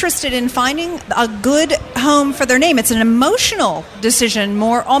interested in finding a good home for their name. It's an emotional decision,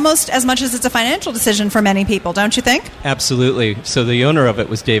 almost as much as it's a financial decision for many people, don't you think? Absolutely. So the owner of it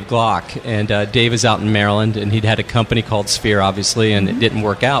was Dave Glock, and Dave is out in Maryland, and he'd had a company called Sphere, obviously, and it didn't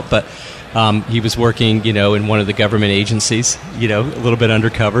work out, but he was working, in one of the government agencies, a little bit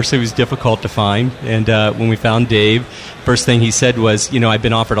undercover, so he was difficult to find. And when we found Dave, first thing he said was, I've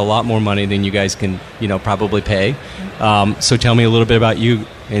been offered a lot more money than you guys can, probably pay. So tell me a little bit about you,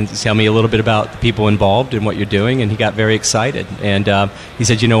 and tell me a little bit about the people involved and what you're doing. And he got very excited. And he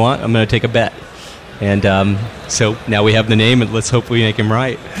said, you know what, I'm going to take a bet. And so now we have the name, and let's hope we make him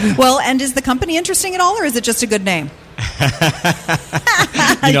right. Well, and is the company interesting at all, or is it just a good name?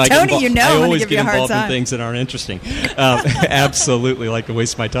 Tony, I always get involved in things that aren't interesting. Absolutely, like to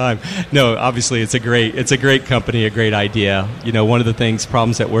waste my time. No, obviously it's a great company, a great idea. One of the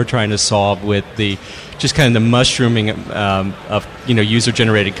problems that we're trying to solve with the mushrooming of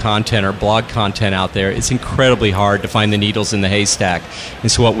user-generated content or blog content out there, it's incredibly hard to find the needles in the haystack.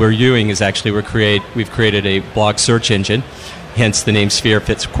 And so what we're doing is actually we've created a blog search engine, hence the name Sphere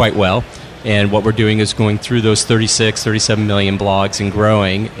fits quite well. And what we're doing is going through those 37 million blogs and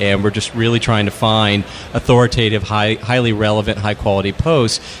growing, and we're just really trying to find authoritative, highly relevant, high-quality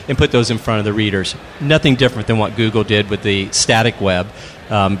posts and put those in front of the readers. Nothing different than what Google did with the static web,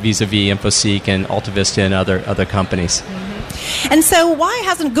 vis-a-vis InfoSeek and AltaVista and other companies. Mm-hmm. And so why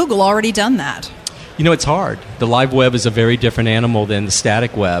hasn't Google already done that? It's hard. The live web is a very different animal than the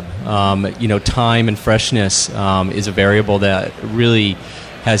static web. Time and freshness is a variable that really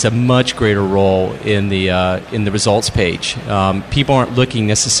has a much greater role in the results page. People aren't looking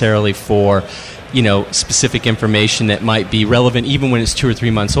necessarily for specific information that might be relevant even when it's 2 or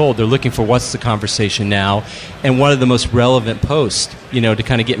 3 months old. They're looking for what's the conversation now and what are the most relevant posts, to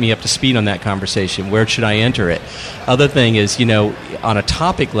kind of get me up to speed on that conversation. Where should I enter it? Other thing is, on a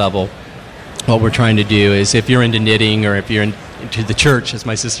topic level, what we're trying to do is if you're into knitting or if you're into the church, as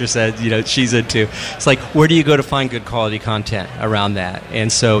my sister said, she's into. It's like, where do you go to find good quality content around that?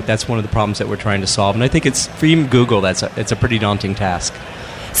 And so that's one of the problems that we're trying to solve. And I think it's for even Google, it's a pretty daunting task.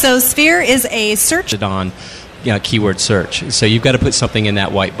 So Sphere is a search on keyword search. So you've got to put something in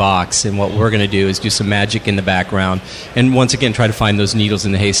that white box. And what we're going to do is do some magic in the background, and once again try to find those needles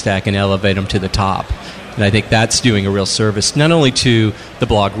in the haystack and elevate them to the top. And I think that's doing a real service, not only to the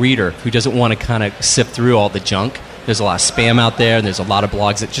blog reader who doesn't want to kind of sift through all the junk. There's a lot of spam out there, and there's a lot of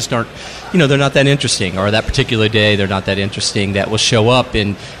blogs that just aren't, they're not that interesting, or that particular day they're not that interesting, that will show up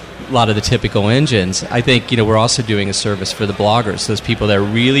in a lot of the typical engines. I think, we're also doing a service for the bloggers, those people that are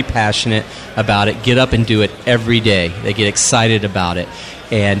really passionate about it, get up and do it every day. They get excited about it.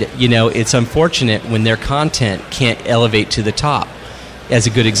 And, it's unfortunate when their content can't elevate to the top. As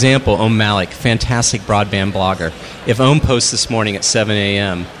a good example, Om Malik, fantastic broadband blogger. If Om posts this morning at 7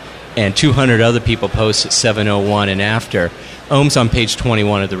 a.m., and 200 other people post at 7:01 and after, Ohm's on page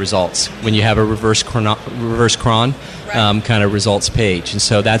 21 of the results when you have a reverse cron kind of results page. And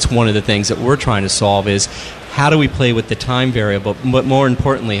so that's one of the things that we're trying to solve is how do we play with the time variable, but more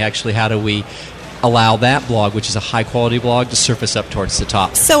importantly, actually, how do we allow that blog, which is a high-quality blog, to surface up towards the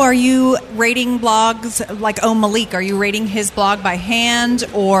top. So are you rating blogs like Om Malik? Are you rating his blog by hand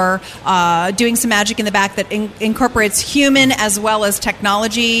or doing some magic in the back that incorporates human as well as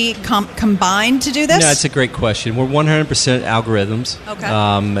technology combined to do this? No, that's a great question. We're 100% algorithms,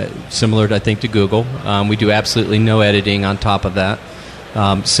 similar, I think, to Google. We do absolutely no editing on top of that.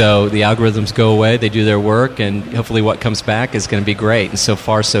 So the algorithms go away, they do their work, and hopefully what comes back is going to be great. And so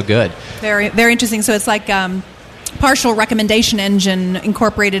far, so good. Very, very interesting. So it's like partial recommendation engine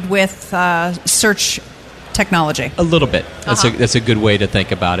incorporated with search technology. A little bit. That's a good way to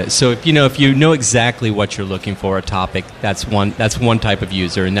think about it. So if you know exactly what you're looking for, a topic, that's one type of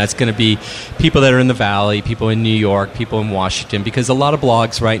user, and that's going to be people that are in the Valley, people in New York, people in Washington, because a lot of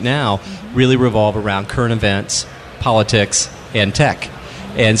blogs right now really revolve around current events, politics, and tech.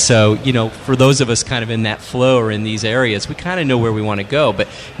 And so, for those of us kind of in that flow or in these areas, we kind of know where we want to go. But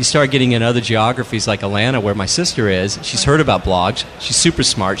you start getting in other geographies like Atlanta, where my sister is. She's heard about blogs. She's super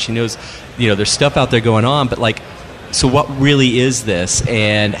smart. She knows, there's stuff out there going on. But, so what really is this?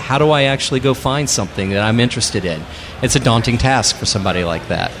 And how do I actually go find something that I'm interested in? It's a daunting task for somebody like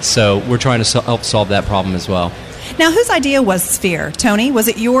that. So we're trying to help solve that problem as well. Now, whose idea was Sphere? Tony, was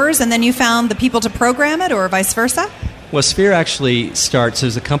it yours and then you found the people to program it, or vice versa? Well, Sphere actually starts,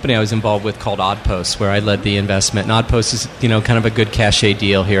 there's a company I was involved with called Oddpost, where I led the investment. And Oddpost is, kind of a good cachet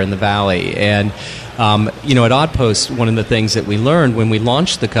deal here in the Valley. And, at Oddpost, one of the things that we learned when we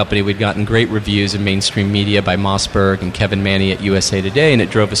launched the company, we'd gotten great reviews in mainstream media by Mossberg and Kevin Manny at USA Today, and it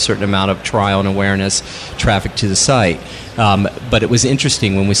drove a certain amount of trial and awareness traffic to the site. But it was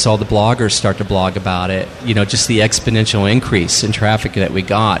interesting when we saw the bloggers start to blog about it, just the exponential increase in traffic that we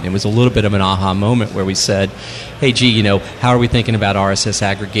got. And it was a little bit of an aha moment where we said, hey, gee, how are we thinking about RSS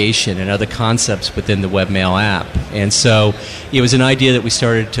aggregation and other concepts within the webmail app? And so it was an idea that we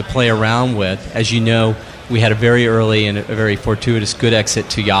started to play around with. As you know, we had a very early and a very fortuitous good exit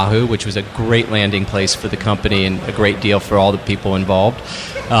to Yahoo, which was a great landing place for the company and a great deal for all the people involved.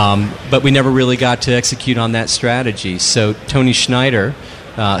 But we never really got to execute on that strategy. So Tony Schneider,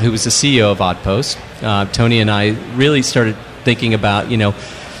 who was the CEO of Oddpost, Tony and I really started thinking about,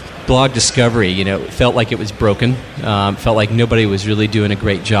 blog discovery. It felt like it was broken, felt like nobody was really doing a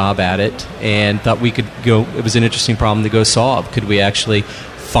great job at it, and thought we could go, it was an interesting problem to go solve. Could we actually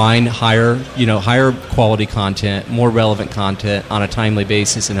find higher quality content, more relevant content on a timely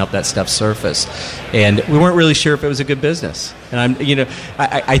basis and help that stuff surface? And we weren't really sure if it was a good business. And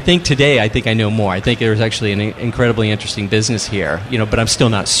I think today, I know more. I think there's actually an incredibly interesting business here, but I'm still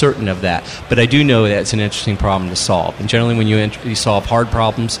not certain of that. But I do know that it's an interesting problem to solve. And generally when you solve hard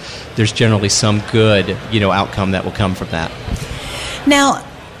problems, there's generally some good, outcome that will come from that. Now,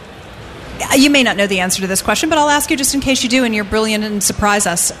 you may not know the answer to this question, but I'll ask you just in case you do, and you're brilliant and surprise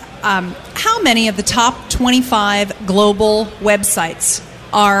us. How many of the top 25 global websites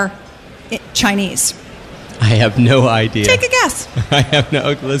are Chinese? I have no idea. Take a guess. I have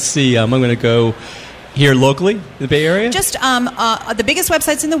no. Let's see. I'm going to go here locally, the Bay Area. Just the biggest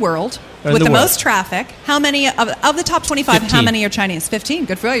websites in the world with the most traffic. How many of the top 25? 15. How many are Chinese? 15.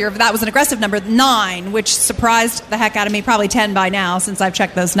 Good for you. That was an aggressive number. 9, which surprised the heck out of me. Probably 10 by now, since I've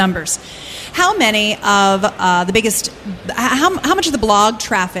checked those numbers. How many of the biggest? How much of the blog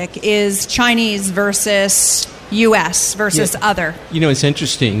traffic is Chinese versus U.S. versus other? It's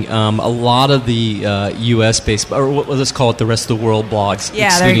interesting. A lot of the U.S.-based, or let's call it the rest of the world blogs,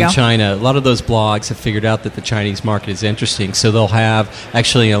 excluding China, a lot of those blogs have figured out that the Chinese market is interesting. So they'll have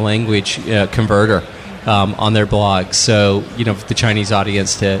actually a language converter on their blog. So, the Chinese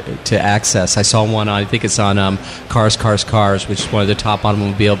audience to access. I saw one, I think it's on Cars, which is one of the top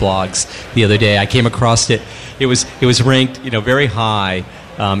automobile blogs the other day. I came across it. It was ranked, very high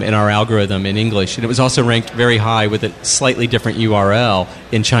in our algorithm in English, and it was also ranked very high with a slightly different URL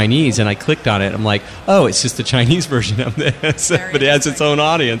in Chinese, and I clicked on it. I'm like, oh, it's just the Chinese version of this, but it has its own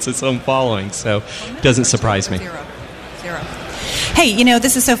audience, its own following, so it doesn't surprise me. Zero. Hey,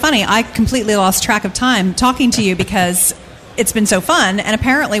 this is so funny. I completely lost track of time talking to you because it's been so fun, and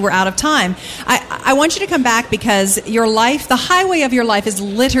apparently we're out of time. I want you to come back because your life, the highway of your life, is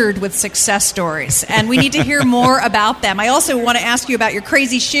littered with success stories, and we need to hear more about them. I also want to ask you about your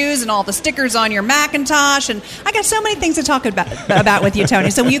crazy shoes and all the stickers on your Macintosh, and I got so many things to talk about with you, Tony.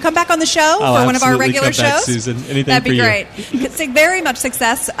 So will you come back on the show for one of our regular shows? Back, Susan. Anything That'd be for great. Very much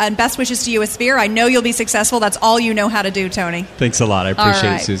success, and best wishes to you with Sphere. I know you'll be successful. That's all you know how to do, Tony. Thanks a lot. I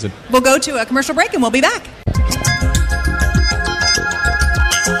appreciate it, Susan. We'll go to a commercial break, and we'll be back.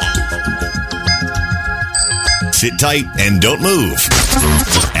 Sit tight and don't move.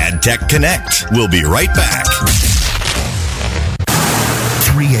 AdTech Connect. We'll be right back.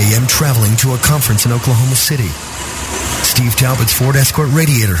 3 a.m. traveling to a conference in Oklahoma City. Steve Talbot's Ford Escort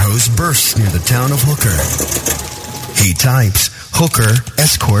radiator hose bursts near the town of Hooker. He types Hooker,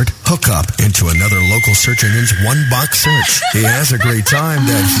 Escort, Hookup into another local search engine's one-box search. He has a great time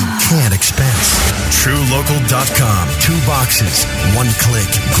that he can't expense. TrueLocal.com. 2 boxes, 1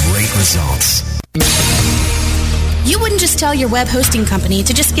 click, great results. You wouldn't just tell your web hosting company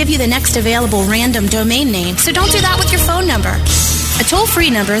to just give you the next available random domain name, so don't do that with your phone number. A toll-free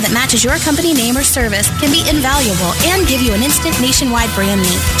number that matches your company name or service can be invaluable and give you an instant nationwide brand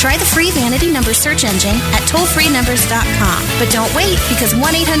name. Try the free vanity number search engine at tollfreenumbers.com. But don't wait, because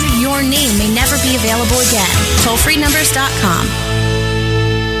 1-800-YOUR-NAME may never be available again. Tollfreenumbers.com.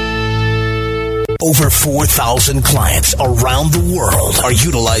 Over 4,000 clients around the world are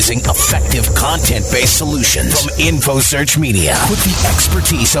utilizing effective content-based solutions from InfoSearch Media with the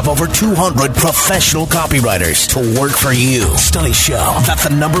expertise of over 200 professional copywriters to work for you. Studies show that the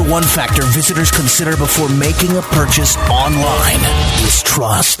number one factor visitors consider before making a purchase online is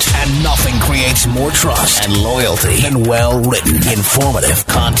trust. And nothing creates more trust and loyalty than well-written, informative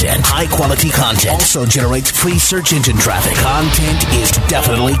content. High-quality content also generates free search engine traffic. Content is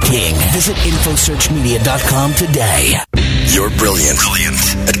definitely king. Visit InfoSearchMedia.com today. You're brilliant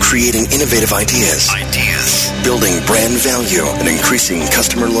at creating innovative ideas, building brand value, and increasing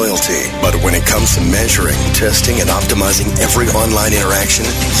customer loyalty. But when it comes to measuring, testing, and optimizing every online interaction,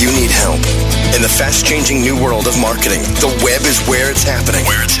 you need help. In the fast-changing new world of marketing, the web is where it's happening.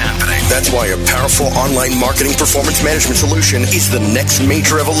 That's why a powerful online marketing performance management solution is the next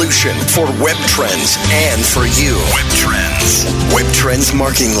major evolution for web trends and for you. Web Trends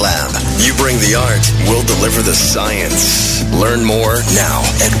Marketing Lab. You bring the art, we'll deliver the science. Learn more now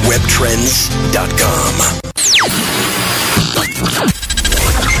at webtrends.com.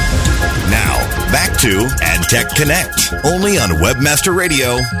 Now, back to AdTech Connect, only on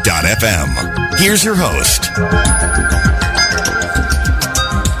Webmasterradio.fm. Here's your host.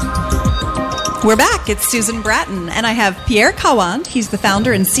 We're back. It's Susan Bratton, and I have Pierre Khawand. He's the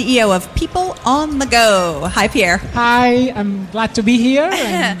founder and CEO of People OntheGo. Hi, Pierre. Hi, I'm glad to be here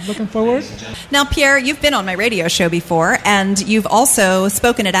and looking forward. Now, Pierre, you've been on my radio show before, and you've also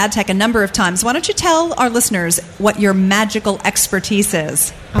spoken at AdTech a number of times. Why don't you tell our listeners what your magical expertise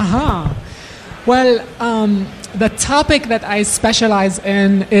is? Well, the topic that I specialize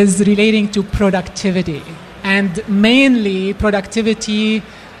in is relating to productivity, and mainly productivity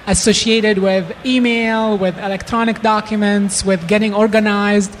associated with email, with electronic documents, with getting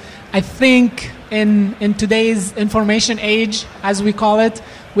organized. I think in today's information age, as we call it,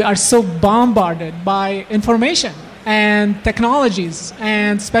 we are so bombarded by information and technologies,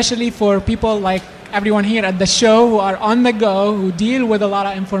 and especially for people like everyone here at the show who are on the go, who deal with a lot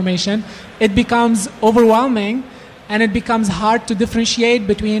of information, it becomes overwhelming and it becomes hard to differentiate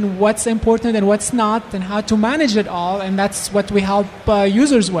between what's important and what's not and how to manage it all, and that's what we help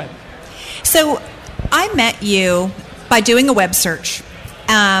users with. So I met you by doing a web search,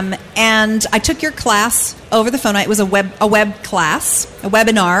 and I took your class over the phone. It was a web class, a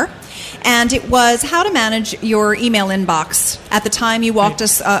webinar, and it was how to manage your email inbox. At the time, you walked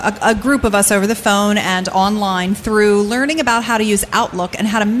us, a group of us over the phone and online through learning about how to use Outlook and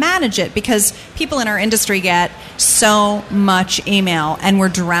how to manage it, because people in our industry get so much email and we're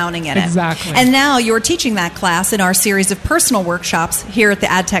drowning in it. Exactly. And now you're teaching that class in our series of personal workshops here at the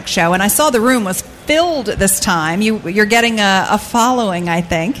AdTech Show, and I saw the room was filled this time. You're getting a following, I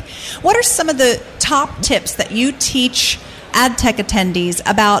think. What are some of the top tips that you teach AdTech attendees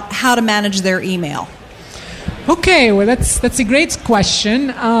about how to manage their email? Okay, well, that's a great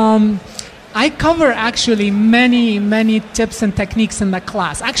question. I cover actually many tips and techniques in the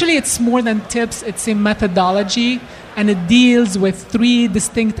class. Actually, it's more than tips, it's a methodology, and it deals with 3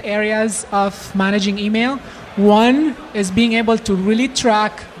 distinct areas of managing email. One is being able to really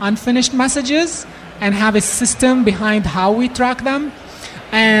track unfinished messages and have a system behind how we track them.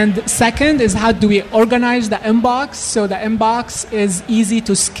 And second is how do we organize the inbox so the inbox is easy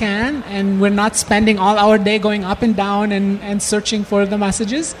to scan and we're not spending all our day going up and down and searching for the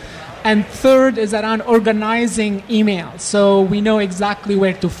messages. And third is around organizing email. So we know exactly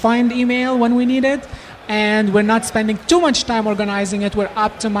where to find email when we need it, and we're not spending too much time organizing it. We're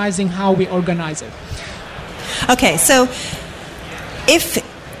optimizing how we organize it. Okay, so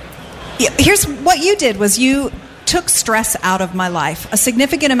here's what you did was you took stress out of my life, a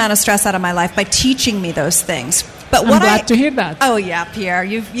significant amount of stress out of my life by teaching me those things. But I'm glad to hear that. Oh yeah, Pierre,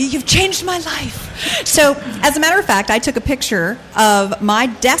 you've changed my life. So, as a matter of fact, I took a picture of my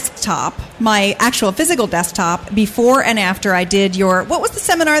desktop, my actual physical desktop, before and after I did what was the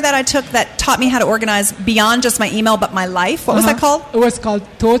seminar that I took that taught me how to organize beyond just my email but my life? What was that called? It was called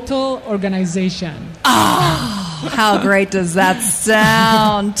Total Organization. Oh, how great does that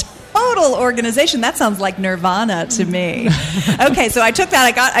sound? Total organization. That sounds like Nirvana to me. Okay, so I took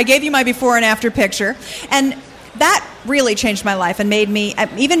that. I gave you my before and after picture, and that really changed my life and made me,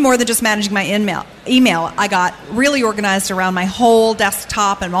 even more than just managing my email, I got really organized around my whole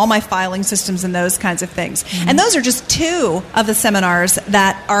desktop and all my filing systems and those kinds of things. Mm-hmm. And those are just 2 of the seminars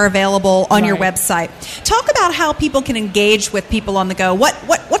that are available on your website. Talk about how people can engage with People on the Go.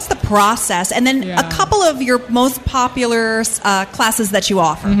 What's the process? And then a couple of your most popular classes that you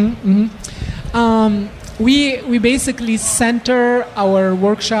offer. We basically center our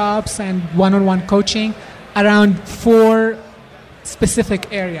workshops and one-on-one coaching around 4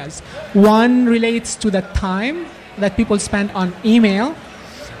 specific areas. One relates to the time that people spend on email.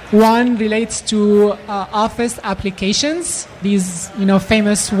 One relates to Office applications, these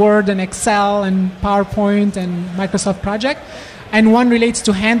famous Word and Excel and PowerPoint and Microsoft Project. And one relates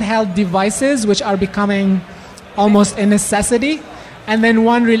to handheld devices, which are becoming almost a necessity. And then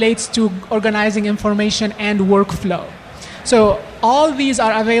one relates to organizing information and workflow. So all these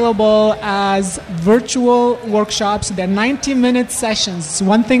are available as virtual workshops. They're 90-minute sessions.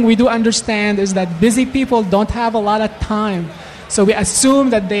 One thing we do understand is that busy people don't have a lot of time. So we assume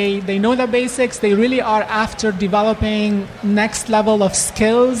that they know the basics. They really are after developing next level of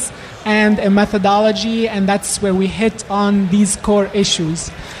skills and a methodology, and that's where we hit on these core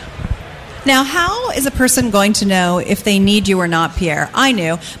issues. Now, how is a person going to know if they need you or not, Pierre? I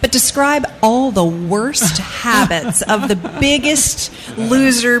knew, but describe all the worst habits of the biggest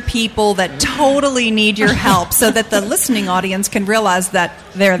loser people that totally need your help so that the listening audience can realize that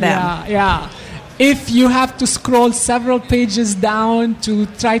they're them. Yeah. If you have to scroll several pages down to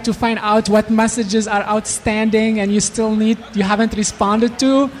try to find out what messages are outstanding and you haven't responded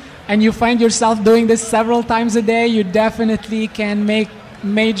to, and you find yourself doing this several times a day, you definitely can make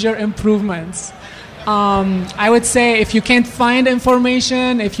major improvements. I would say if you can't find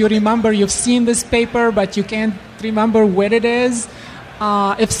information, if you remember you've seen this paper but you can't remember where it is,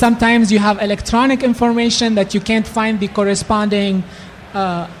 if sometimes you have electronic information that you can't find the corresponding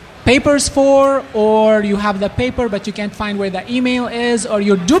papers for, or you have the paper but you can't find where the email is, or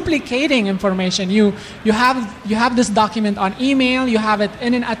you're duplicating information. You have this document on email, you have it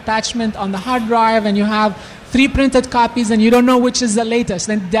in an attachment on the hard drive, and you have 3 printed copies and you don't know which is the latest,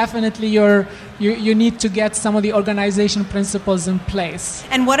 then definitely you need to get some of the organization principles in place.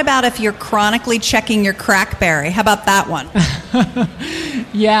 And what about if you're chronically checking your Crackberry? How about that one?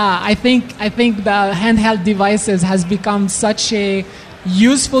 Yeah, I think the handheld devices has become such a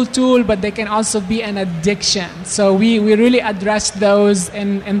useful tool, but they can also be an addiction. So we really address those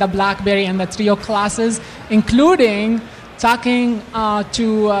in the BlackBerry and the Trio classes, including talking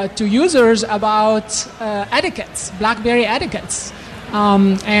to users about etiquettes, BlackBerry etiquettes,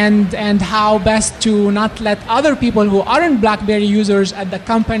 and how best to not let other people who aren't BlackBerry users at the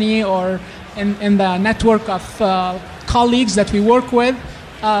company or in the network of colleagues that we work with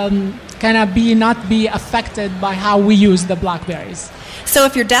not be affected by how we use the BlackBerries. So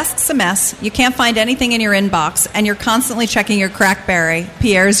if your desk's a mess, you can't find anything in your inbox, and you're constantly checking your Crackberry,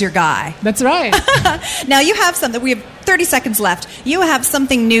 Pierre's your guy. That's right. Now you have something. We have 30 seconds left. You have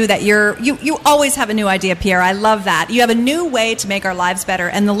something new that you always have a new idea, Pierre. I love that. You have a new way to make our lives better,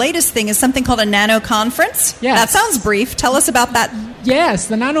 and the latest thing is something called a nano conference. Yes. That sounds brief. Tell us about that. Yes,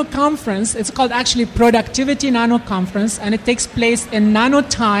 the nano conference. It's called actually Productivity Nano Conference, and it takes place in nano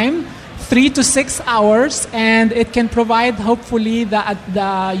time, 3 to 6 hours, and it can provide hopefully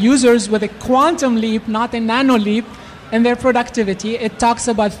the users with a quantum leap, not a nano leap, in their productivity. It talks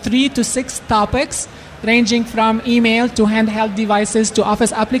about 3 to 6 topics ranging from email to handheld devices to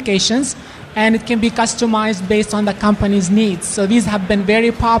Office applications, and it can be customized based on the company's needs. So these have been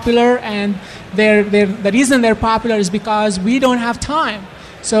very popular, and the reason they're popular is because we don't have time.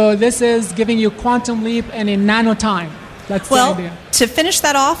 So this is giving you quantum leap in a nano time. That's the idea. To finish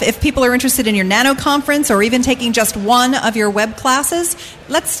that off, if people are interested in your nano conference or even taking just one of your web classes,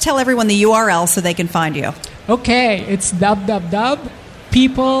 let's tell everyone the URL so they can find you. Okay, it's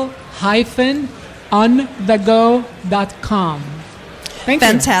www.peopleonthego.com. Thank you.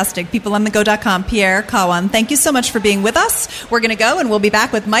 Fantastic. Peopleonthego.com. Pierre Khawand, thank you so much for being with us. We're going to go, and we'll be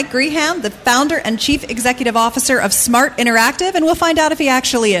back with Mike Grehan, the founder and chief executive officer of Smart Interactive, and we'll find out if he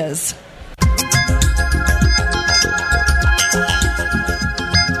actually is.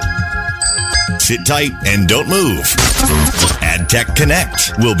 Sit tight and don't move. AdTech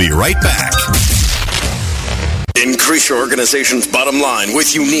Connect. We'll be right back. Increase your organization's bottom line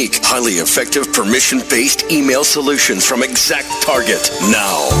with unique, highly effective, permission-based email solutions from ExactTarget.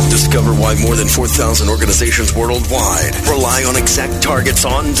 Now, discover why more than 4,000 organizations worldwide rely on ExactTarget's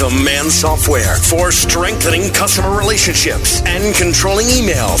on-demand software for strengthening customer relationships and controlling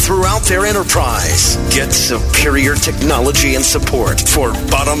email throughout their enterprise. Get superior technology and support for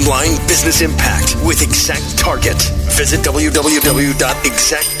bottom-line business impact with ExactTarget. Visit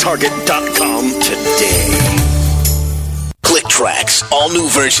www.exacttarget.com today. ClickTracks, all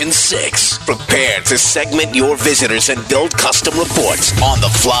new version 6. Prepare to segment your visitors and build custom reports on the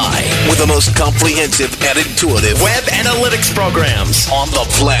fly with the most comprehensive and intuitive web analytics programs on the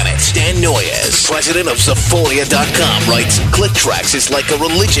planet. Dan Noyes, president of Sephora.com, writes, ClickTracks is like a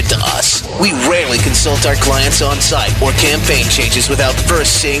religion to us. We rarely consult our clients on site or campaign changes without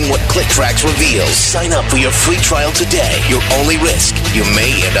first seeing what ClickTracks reveals. Sign up for your free trial today. Your only risk, you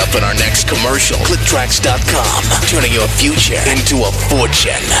may end up in our next commercial. ClickTracks.com, turning your future into a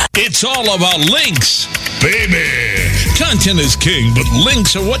fortune. It's all about links, baby. Content is king, but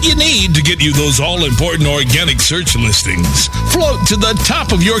links are what you need to get you those all-important organic search listings. Float to the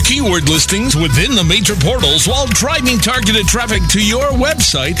top of your keyword listings within the major portals while driving targeted traffic to your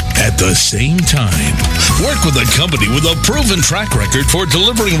website at the same time. Work with a company with a proven track record for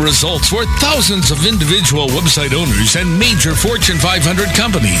delivering results for thousands of individual website owners and major Fortune 500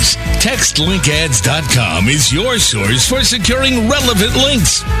 companies. TextLinkAds.com is your source for securing relevant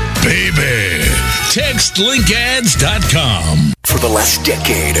links. Baby, TextLinkAds.com. For the last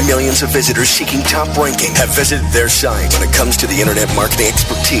decade, millions of visitors seeking top ranking have visited their site. When it comes to the internet marketing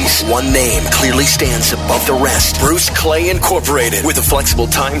expertise, one name clearly stands above the rest. Bruce Clay Incorporated. With a flexible,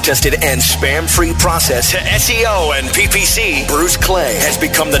 time-tested, and spam-free process to SEO and PPC, Bruce Clay has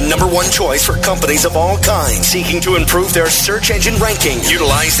become the #1 choice for companies of all kinds seeking to improve their search engine ranking.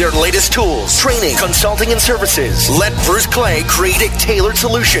 Utilize their latest tools, training, consulting, and services. Let Bruce Clay create a tailored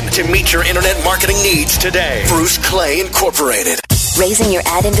solution to meet your internet marketing needs today. Bruce Clay Incorporated. Raising your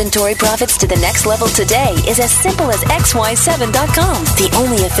ad inventory profits to the next level today is as simple as XY7.com, the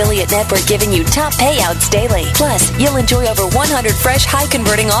only affiliate network giving you top payouts daily. Plus, you'll enjoy over 100 fresh,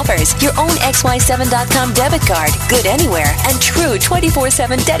 high-converting offers, your own XY7.com debit card, good anywhere, and true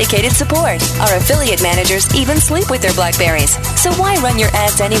 24/7 dedicated support. Our affiliate managers even sleep with their BlackBerries. So why run your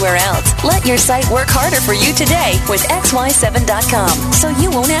ads anywhere else? Let your site work harder for you today with XY7.com, so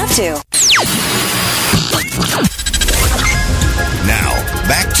you won't have to. Now,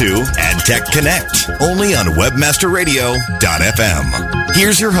 back to AdTech Connect, only on Webmasterradio.fm.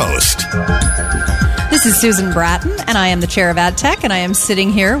 Here's your host. This is Susan Bratton, and I am the chair of AdTech, and I am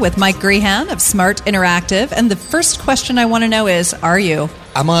sitting here with Mike Grehan of Smart Interactive. And the first question I want to know is, are you?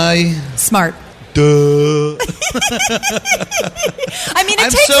 Am I? Smart. Duh. I mean,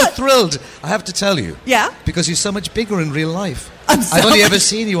 I'm so thrilled, I have to tell you. Yeah? Because you're so much bigger in real life. I've only ever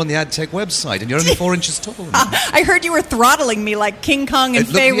seen you on the AdTech website, and you're only 4 inches tall. I heard you were throttling me like King Kong and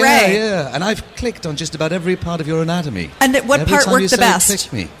Fay Ray. Yeah, and I've clicked on just about every part of your anatomy. And what part worked the best?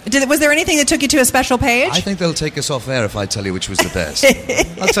 Click me. Was there anything that took you to a special page? I think they'll take us off air if I tell you which was the best.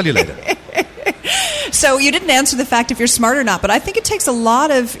 I'll tell you later. So you didn't answer the fact if you're smart or not, but I think it takes a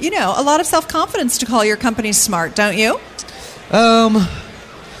lot of self-confidence to call your company smart, don't you?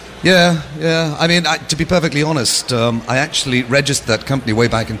 Yeah. I mean, to be perfectly honest, I actually registered that company way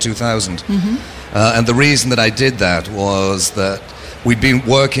back in 2000. Mm-hmm. And the reason that I did that was that we'd been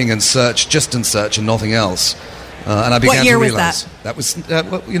working in search, just in search and nothing else. And I began to realize that was,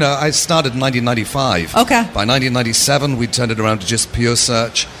 I started in 1995. Okay. By 1997, we turned it around to just pure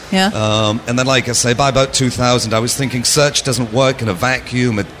search. Yeah. And then, like I say, by about 2000, I was thinking search doesn't work in a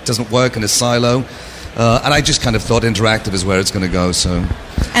vacuum. It doesn't work in a silo. And I just kind of thought interactive is where it's going to go. So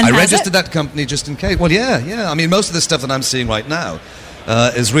I registered that company just in case. Well, yeah. I mean, most of the stuff that I'm seeing right now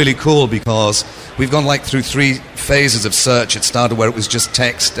is really cool because we've gone through 3 phases of search. It started where it was just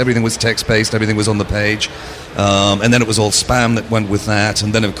text. Everything was text-based. Everything was on the page. And then it was all spam that went with that.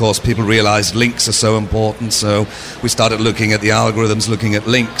 And then, of course, people realized links are so important. So we started looking at the algorithms, looking at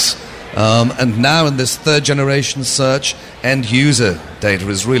links. And now in this 3rd generation search, end-user data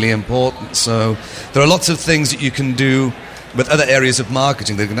is really important. So there are lots of things that you can do with other areas of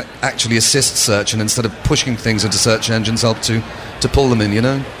marketing that can actually assist search, and instead of pushing things into search engines, help to pull them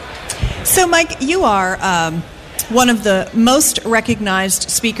in, So, Mike, you are one of the most recognized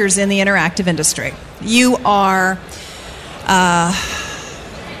speakers in the interactive industry. You are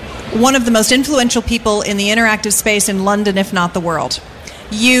one of the most influential people in the interactive space in London, if not the world.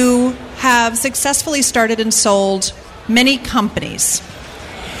 You have successfully started and sold many companies.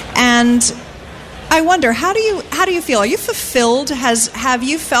 And I wonder, how do you feel? Are you fulfilled? Have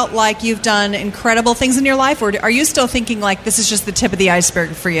you felt like you've done incredible things in your life, or are you still thinking like this is just the tip of the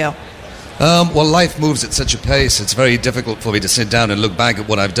iceberg for you? Well, life moves at such a pace, it's very difficult for me to sit down and look back at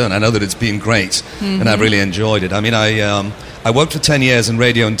what I've done. I know that it's been great, and I've really enjoyed it. I mean, I worked for 10 years in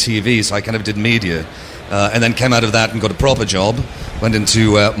radio and TV, so I kind of did media, and then came out of that and got a proper job, went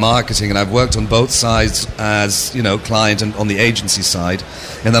into marketing, and I've worked on both sides as, client and on the agency side.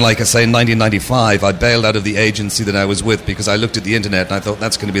 And then, like I say, in 1995, I bailed out of the agency that I was with because I looked at the internet and I thought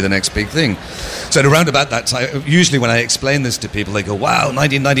that's going to be the next big thing. So at around about that time, usually when I explain this to people, they go, wow,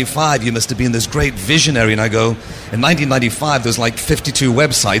 1995, you must have been this great visionary. And I go, in 1995, there was like 52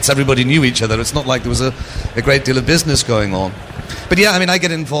 websites. Everybody knew each other. It's not like there was a great deal of business going on. But yeah, I mean, I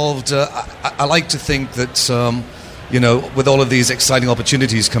get involved. I like to think that... with all of these exciting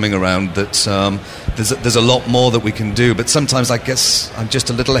opportunities coming around, that there's a lot more that we can do. But sometimes I guess I'm just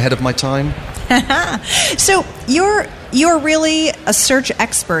a little ahead of my time. So you're really a search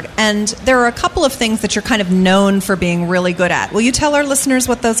expert, and there are a couple of things that you're kind of known for being really good at. Will you tell our listeners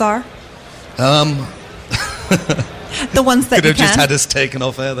what those are? The ones that you can. Could have just had us taken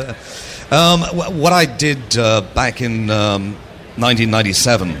off air there. What I did back in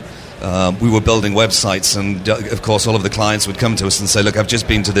 1997. We were building websites, and of course all of the clients would come to us and say, look, I've just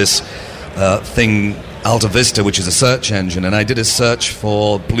been to this thing, Alta Vista, which is a search engine, and I did a search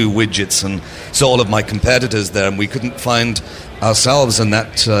for blue widgets and saw all of my competitors there, and we couldn't find ourselves in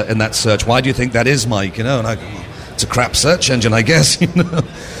that search. Why do you think that is, Mike? And I go, well, it's a crap search engine, I guess.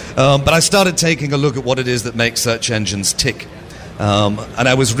 But I started taking a look at what it is that makes search engines tick. And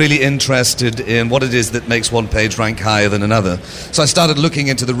I was really interested in what it is that makes one page rank higher than another. So I started looking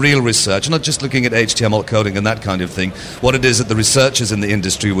into the real research, not just looking at HTML coding and that kind of thing, what it is that the researchers in the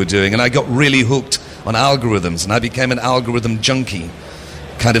industry were doing. And I got really hooked on algorithms, and I became an algorithm junkie.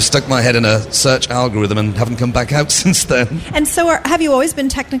 Kind of stuck my head in a search algorithm and haven't come back out since then. And so have you always been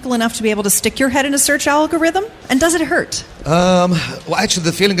technical enough to be able to stick your head in a search algorithm? And does it hurt? Well, actually,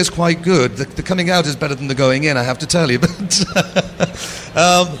 the feeling is quite good. The coming out is better than the going in, I have to tell you. But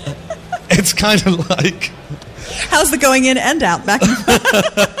it's kind of like... How's the going in and out? Back and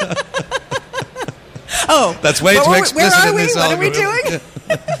Oh. That's way too explicit in this algorithm. What are we doing?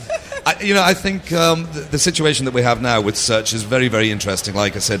 I think the situation that we have now with search is very, very interesting.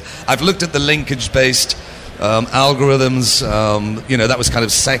 Like I said, I've looked at the linkage-based algorithms. That was kind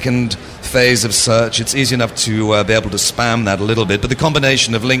of second phase of search. It's easy enough to be able to spam that a little bit. But the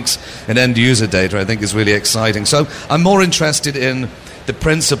combination of links and end-user data, I think, is really exciting. So I'm more interested in the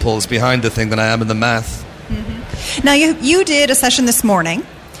principles behind the thing than I am in the math. Mm-hmm. Now, you did a session this morning.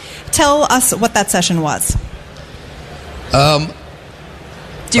 Tell us what that session was. Do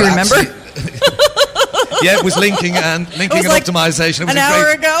you remember? Yeah, it was linking and optimization. It was an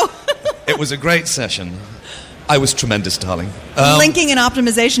hour ago. It was a great session. I was tremendous, darling. Linking and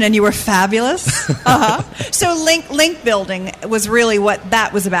optimization, and you were fabulous. So link building was really what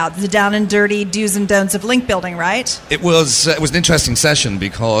that was about. The down and dirty do's and don'ts of link building, right? It was an interesting session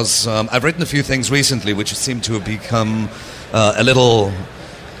because I've written a few things recently which seem to have become a little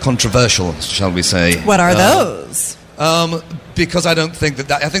controversial, shall we say. What are those? Because I don't think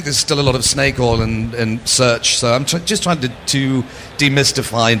I think there's still a lot of snake oil in search, so I'm just trying to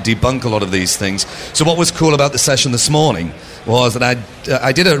demystify and debunk a lot of these things. So what was cool about the session this morning was that I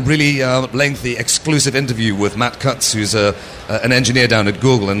did a really lengthy exclusive interview with Matt Cutts, who's an engineer down at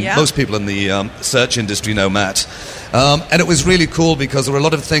Google, and most people in the search industry know Matt. And it was really cool because there were a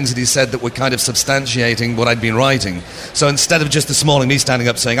lot of things that he said that were kind of substantiating what I'd been writing. So instead of just this morning me standing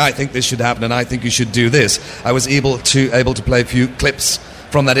up saying, I think this should happen and I think you should do this, I was able to play a few clips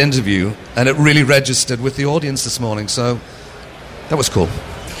from that interview, and it really registered with the audience this morning. So that was cool.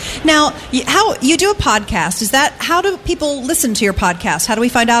 Now, how you do a podcast, how do people listen to your podcast? How do we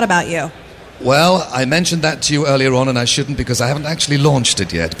find out about you? Well, I mentioned that to you earlier on, and I shouldn't because I haven't actually launched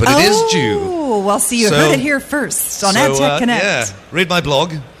it yet, but it is due. Oh, well, see, you heard it here first on AdTech Connect. Yeah, read my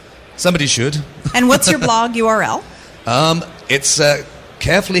blog. Somebody should. And what's your blog URL? It's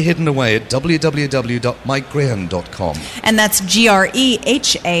carefully hidden away at www.mikegrehan.com. And that's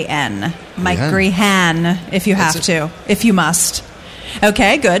Grehan, Mike Grehan, if you have to, if you must.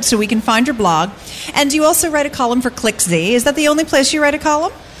 Okay, good. So we can find your blog. And you also write a column for ClickZ. Is that the only place you write a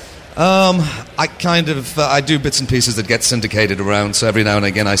column? I do bits and pieces that get syndicated around, so every now and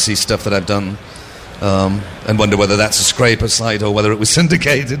again I see stuff that I've done and wonder whether that's a scraper site or whether it was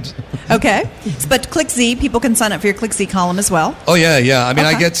syndicated. Okay, but ClickZ, people can sign up for your ClickZ column as well. Oh yeah. I mean,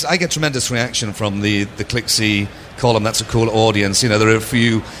 I get tremendous reaction from the ClickZ column. That's a cool audience. There are a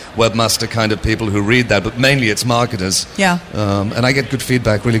few webmaster kind of people who read that, but mainly it's marketers. Yeah. And I get good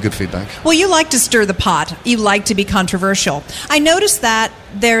feedback, really good feedback. Well, you like to stir the pot. You like to be controversial. I noticed that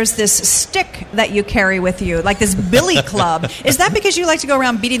there's this stick that you carry with you, like this billy club. Is that because you like to go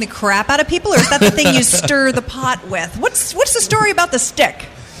around beating the crap out of people, or is that the thing you stir the pot with? What's the story about the stick?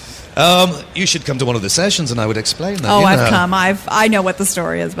 You should come to one of the sessions and I would explain that. Oh, I've come. I know what the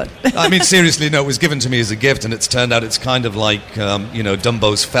story is, but... I mean, seriously, no, it was given to me as a gift, and it's turned out it's kind of like,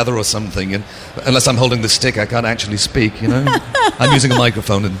 Dumbo's feather or something. And unless I'm holding the stick, I can't actually speak, I'm using a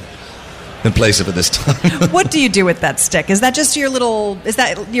microphone in place of it this time. What do you do with that stick? Is that just is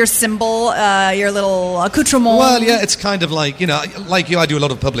that your symbol, your little accoutrement? Well, yeah, it's kind of like, like you, I do a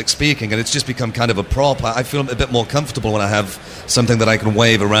lot of public speaking, and it's just become kind of a prop. I feel a bit more comfortable when I have something that I can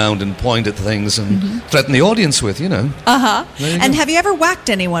wave around and point at things and threaten the audience with, Uh-huh. And have you ever whacked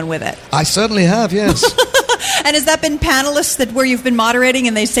anyone with it? I certainly have, yes. And has that been panelists where you've been moderating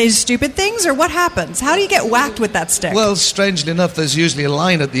and they say stupid things, or what happens? How do you get whacked with that stick? Well, strangely enough, there's usually a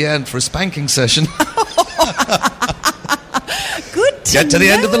line at the end for a spanking session. Good to Get to the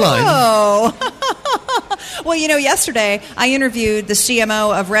end of the line. Well, yesterday I interviewed the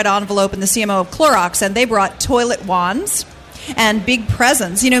CMO of Red Envelope and the CMO of Clorox, and they brought toilet wands and big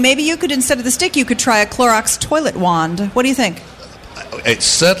presents. Maybe you could, instead of the stick, you could try a Clorox toilet wand. What do you think? It's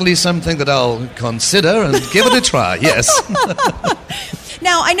certainly something that I'll consider and give it a try, yes.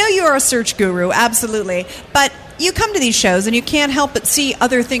 Now, I know you are a search guru, absolutely, but you come to these shows and you can't help but see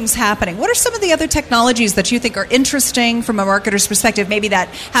other things happening. What are some of the other technologies that you think are interesting from a marketer's perspective, maybe that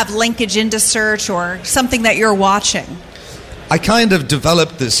have linkage into search or something that you're watching? I kind of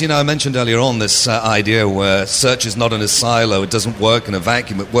developed this, I mentioned earlier on this idea where search is not in a silo. It doesn't work in a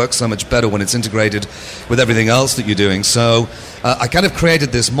vacuum. It works so much better when it's integrated with everything else that you're doing. So I kind of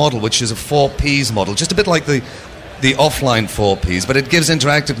created this model, which is a 4 Ps model, just a bit like the offline 4 Ps, but it gives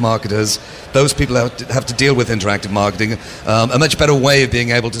interactive marketers, those people who have to deal with interactive marketing, a much better way of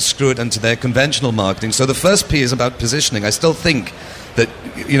being able to screw it into their conventional marketing. So the first P is about positioning. I still think that,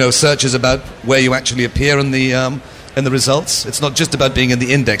 search is about where you actually appear in the results. It's not just about being in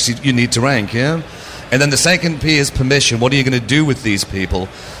the index. You need to rank, yeah? And then the second P is permission. What are you going to do with these people?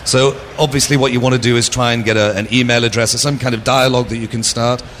 So obviously what you want to do is try and get an email address or some kind of dialogue that you can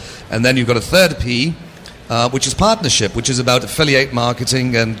start. And then you've got a third P, which is partnership, which is about affiliate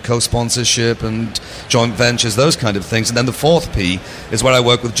marketing and co-sponsorship and joint ventures, those kind of things. And then the fourth P is where I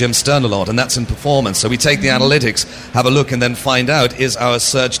work with Jim Stern a lot, and that's in performance. So we take the analytics, have a look, and then find out, is our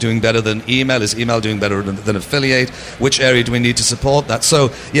search doing better than email? Is email doing better than affiliate? Which area do we need to support that?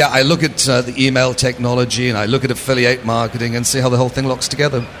 So, yeah, I look at the email technology, and I look at affiliate marketing and see how the whole thing looks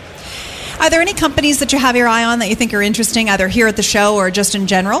together. Are there any companies that you have your eye on that you think are interesting, either here at the show or just in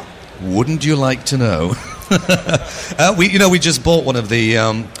general? Wouldn't you like to know? We just bought one of the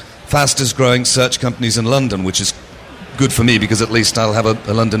fastest growing search companies in London, which is good for me because at least I'll have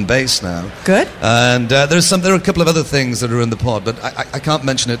a London base now. Good. And there are a couple of other things that are in the pod, but I can't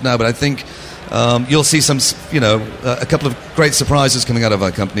mention it now. But I think you'll see some, a couple of great surprises coming out of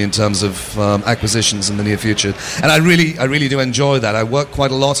our company in terms of acquisitions in the near future. And I really do enjoy that. I work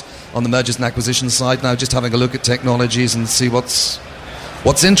quite a lot on the mergers and acquisitions side now, just having a look at technologies and see what's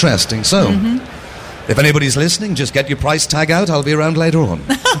interesting. So. If anybody's listening, just get your price tag out. I'll be around later on.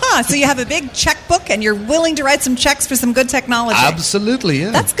 So you have a big checkbook and you're willing to write some checks for some good technology. Absolutely, yeah.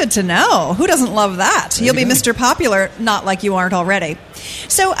 That's good to know. Who doesn't love that? You'll be Mr. Popular, not like you aren't already.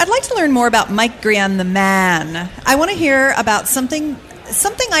 So I'd like to learn more about Mike Grehan, the man. I want to hear about something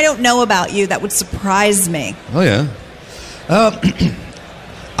I don't know about you that would surprise me. Oh, yeah.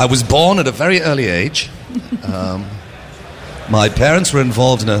 I was born at a very early age. My parents were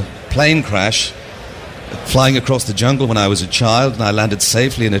involved in a plane crash flying across the jungle when I was a child, and I landed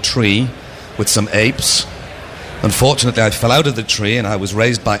safely in a tree with some apes. Unfortunately, I fell out of the tree and I was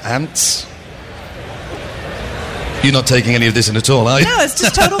raised by ants. You're not taking any of this in at all, are you? No, it's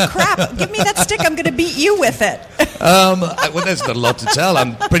just total crap. Give me that stick, I'm going to beat you with it. Well, there's not a lot to tell.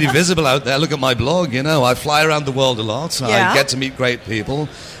 I'm pretty visible out there. Look at my blog, I fly around the world a lot. Yeah. I get to meet great people.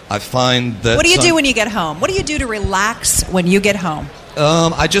 I find that... What do you do when you get home? What do you do to relax when you get home?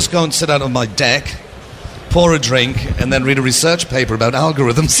 I just go and sit out on my deck, pour a drink, and then read a research paper about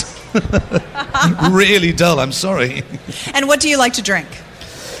algorithms. Really dull, I'm sorry. And what do you like to drink?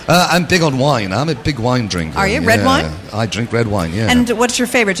 I'm big on wine. I'm a big wine drinker. Are you? Red wine? I drink red wine, yeah. And what's your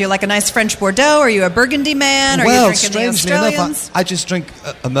favorite? Do you like a nice French Bordeaux? Are you a Burgundy man? Are you drinking the Australians? Enough, I just drink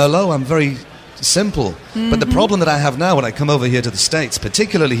a Merlot. I'm very simple. But the problem that I have now when I come over here to the States,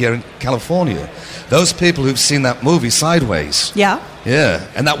 particularly here in California, those people who've seen that movie Sideways. Yeah. Yeah.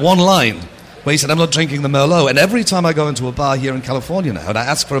 And that one line where he said, I'm not drinking the Merlot. And every time I go into a bar here in California now and I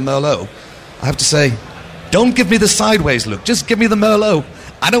ask for a Merlot, I have to say, don't give me the sideways look. Just give me the Merlot.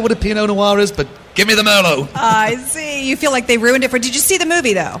 I know what a Pinot Noir is, but Give me the Merlot. I see. You feel like they ruined it for... Did you see the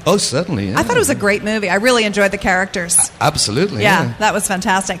movie, though? Oh, certainly, yeah. I thought it was a great movie. I really enjoyed the characters. Absolutely, yeah. That was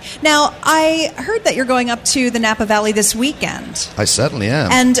fantastic. Now, I heard that you're going up to the Napa Valley this weekend. I certainly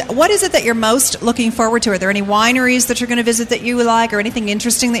am. And what is it that you're most looking forward to? Are there any wineries that you're going to visit that you like, or anything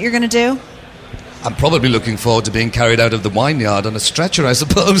interesting that you're going to do? I'm probably looking forward to being carried out of the wineyard on a stretcher, I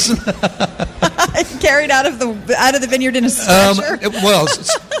suppose. Carried out of the vineyard in a stretcher?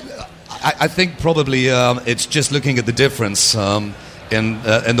 I think probably it's just looking at the difference in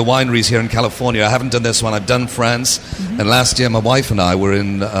the wineries here in California. I haven't done this one. I've done France. Mm-hmm. And last year, my wife and I were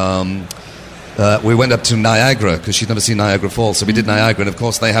in... we went up to Niagara because she'd never seen Niagara Falls, so we did Niagara, and of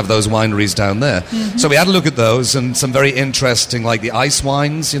course they have those wineries down there. Mm-hmm. So we had a look at those, and some very interesting, like the ice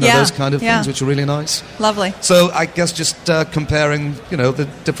wines, those kind of things, which are really nice. Lovely. So I guess just comparing, the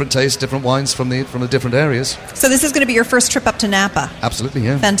different tastes, different wines from the different areas. So this is going to be your first trip up to Napa. Absolutely,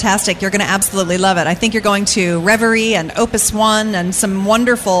 yeah. Fantastic. You're going to absolutely love it. I think you're going to Reverie and Opus One and some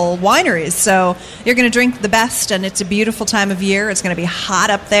wonderful wineries. So you're going to drink the best, and it's a beautiful time of year. It's going to be hot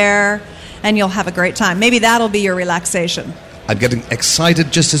up there. And you'll have a great time. Maybe that'll be your relaxation. I'm getting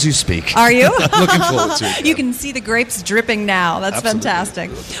excited just as you speak. Are you? Looking forward to it. You can see the grapes dripping now. That's Absolutely.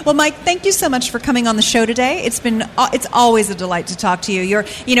 Fantastic. Well, Mike, thank you so much for coming on the show today. It's always a delight to talk to you.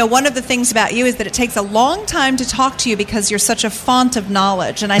 One of the things about you is that it takes a long time to talk to you because you're such a font of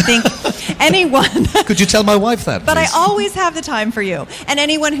knowledge. And I think anyone... Could you tell my wife that, But please? I always have the time for you. And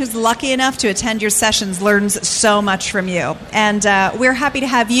anyone who's lucky enough to attend your sessions learns so much from you. And we're happy to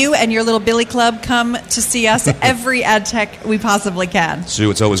have you and your little Billy Club come to see us every AdTech we possibly can.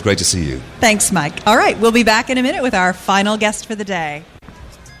 Sue, it's always great to see you. Thanks, Mike. All right, we'll be back in a minute with our final guest for the day.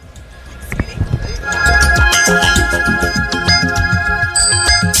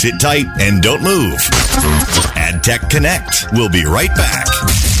 Sit tight and don't move. AdTech Connect. We'll be right back.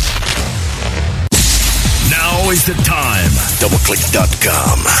 Now is the time.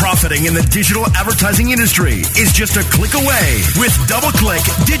 DoubleClick.com. Profiting in the digital advertising industry is just a click away with DoubleClick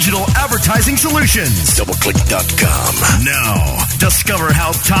Digital Advertising Solutions. DoubleClick.com. Now, discover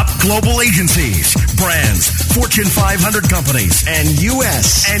how top global agencies, brands, Fortune 500 companies, and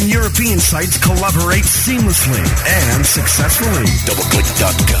U.S. and European sites collaborate seamlessly and successfully.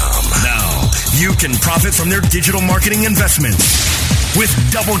 DoubleClick.com. Now, you can profit from their digital marketing investments with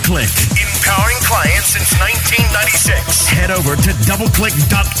DoubleClick, empowering clients since 1996. Head over to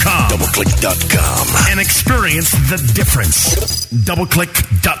DoubleClick.com. DoubleClick.com. And experience the difference.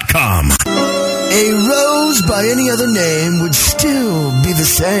 DoubleClick.com. A rose by any other name would still be the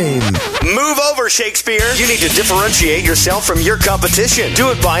same. Move over, Shakespeare. You need to differentiate yourself from your competition.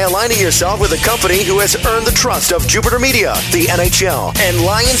 Do it by aligning yourself with a company who has earned the trust of Jupiter Media, the NHL, and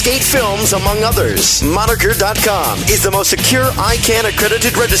Lionsgate Films, among others. Moniker.com is the most secure ICANN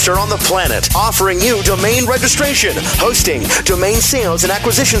accredited register on the planet, offering you domain registration, hosting, domain sales, and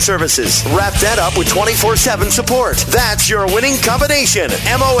acquisition services. Wrap that up with 24/7 support. That's your winning combination.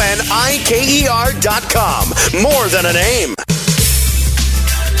 MONIKER.com. More than a name.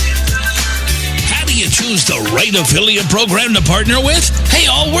 How do you choose the right affiliate program to partner with? Hey,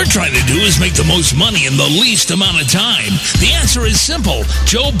 all we're trying to do is make the most money in the least amount of time. The answer is simple.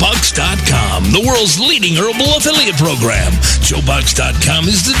 JoeBucks.com, the world's leading herbal affiliate program. JoeBucks.com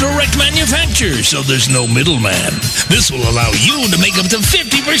is the direct manufacturer, so there's no middleman. This will allow you to make up to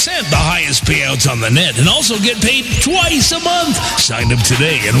 50% the highest payouts on the net and also get paid twice a month. Sign up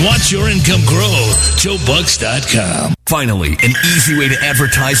today and watch your income grow. JoeBucks.com. Finally, an easy way to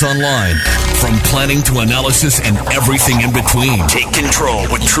advertise online. From planning to analysis and everything in between. Take control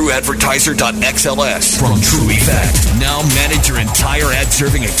with TrueAdvertiser.xls from TrueEffect. Now manage your entire ad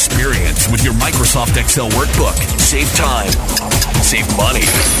serving experience with your Microsoft Excel workbook. Save time. Save money.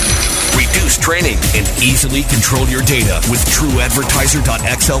 Reduce training and easily control your data with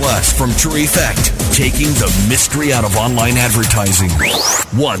TrueAdvertiser.xls from TrueEffect. Taking the mystery out of online advertising.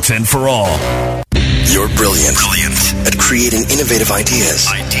 Once and for all. You're brilliant at creating innovative ideas,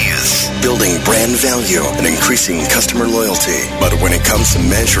 building brand value, and increasing customer loyalty. But when it comes to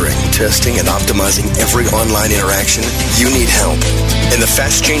measuring, testing, and optimizing every online interaction, you need help. In the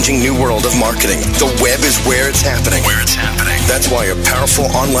fast-changing new world of marketing, the web is where it's happening. That's why a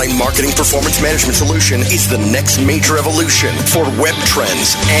powerful online marketing performance management solution is the next major evolution for web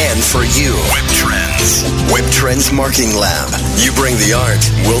trends and for you. Web Trends Marketing Lab. You bring the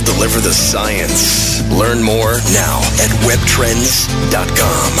art, we'll deliver the science. Learn more now at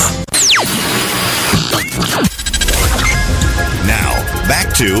webtrends.com. Now,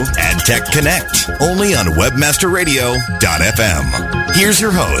 back to AdTech Connect, only on Webmasterradio.fm. Here's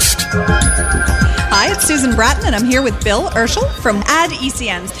your host. Hi, it's Susan Bratton, and I'm here with Bill Urschel from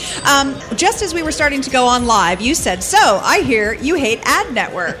AdECN. Just as we were starting to go on live, you said, so I hear you hate ad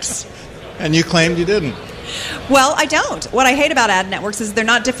networks. And you claimed you didn't. Well, I don't. What I hate about ad networks is they're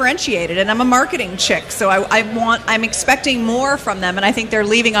not differentiated, and I'm a marketing chick, so I'm expecting more from them, and I think they're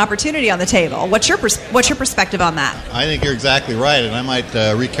leaving opportunity on the table. What's your perspective on that? I think you're exactly right, and I might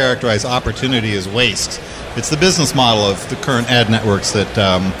recharacterize opportunity as waste. It's the business model of the current ad networks that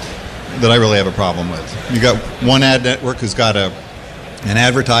I really have a problem with. You got one ad network who's got an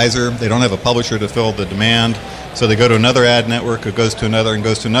advertiser. They don't have a publisher to fill the demand. So they go to another ad network, who goes to another and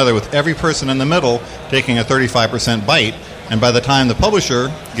goes to another, with every person in the middle taking a 35% bite. And by the time the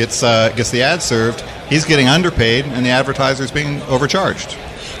publisher gets the ad served, he's getting underpaid and the advertiser's being overcharged.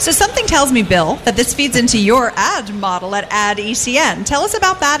 So something tells me, Bill, that this feeds into your ad model at AdECN. Tell us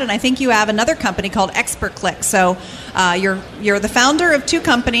about that, and I think you have another company called ExpertClick. So you're the founder of two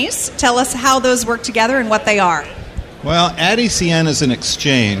companies. Tell us how those work together and what they are. Well, AdECN is an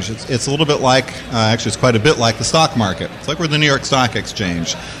exchange. It's a little bit like, actually it's quite a bit like the stock market. It's like we're the New York Stock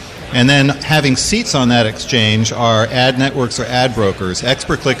Exchange. And then having seats on that exchange are ad networks or ad brokers.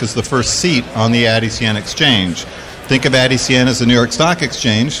 ExpertClick is the first seat on the AdECN exchange. Think of AdECN as the New York Stock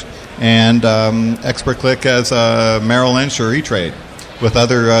Exchange and ExpertClick as Merrill Lynch or E-Trade, with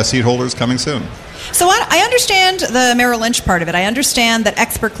other seat holders coming soon. So I understand the Merrill Lynch part of it. I understand that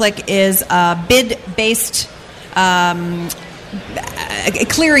ExpertClick is a bid-based a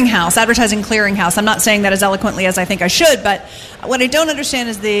clearinghouse, advertising clearinghouse. I'm not saying that as eloquently as I think I should, but what I don't understand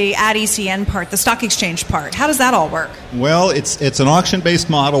is the AdECN part, the stock exchange part. How does that all work? Well, it's an auction-based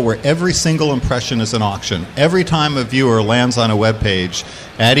model where every single impression is an auction. Every time a viewer lands on a web page,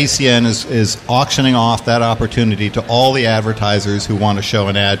 AdECN is auctioning off that opportunity to all the advertisers who want to show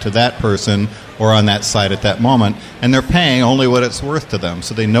an ad to that person or on that site at that moment, and they're paying only what it's worth to them.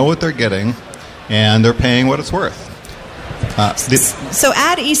 So they know what they're getting, and they're paying what it's worth. So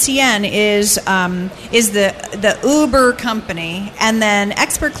AdECN is the Uber company, and then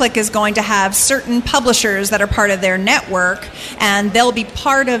ExpertClick is going to have certain publishers that are part of their network, and they'll be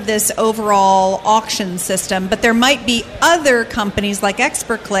part of this overall auction system. But there might be other companies like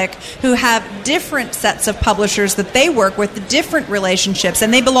ExpertClick who have different sets of publishers that they work with, different relationships,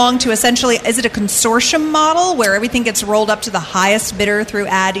 and they belong to essentially, is it a consortium model where everything gets rolled up to the highest bidder through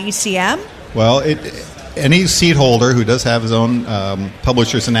AdECN? Well, any seat holder who does have his own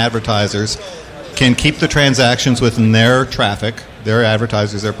publishers and advertisers can keep the transactions within their traffic, their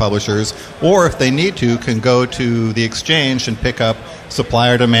advertisers, their publishers, or if they need to, can go to the exchange and pick up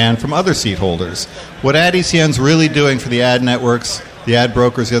supplier demand from other seat holders. What AdECN's really doing for the ad networks, the ad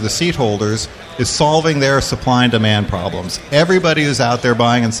brokers, the other seat holders, is solving their supply and demand problems. Everybody who's out there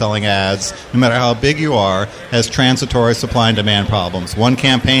buying and selling ads, no matter how big you are, has transitory supply and demand problems. One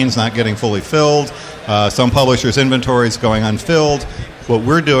campaign's not getting fully filled. Some publishers' inventory is going unfilled. What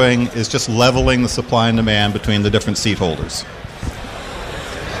we're doing is just leveling the supply and demand between the different seat holders.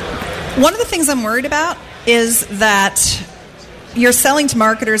 One of the things I'm worried about is that you're selling to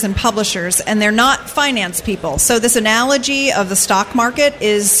marketers and publishers, and they're not finance people. So this analogy of the stock market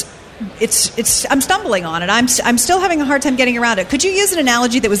is... I'm stumbling on it. I'm still having a hard time getting around it. Could you use an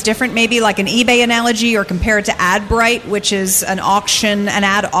analogy that was different, maybe like an eBay analogy, or compare it to AdBright, which is an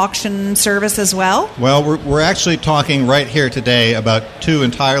ad auction service as well? Well, we're actually talking right here today about two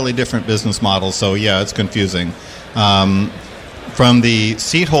entirely different business models, so yeah, it's confusing. From the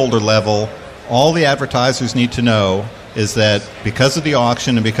seat holder level, all the advertisers need to know is that because of the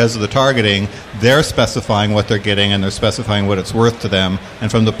auction and because of the targeting, they're specifying what they're getting and they're specifying what it's worth to them. And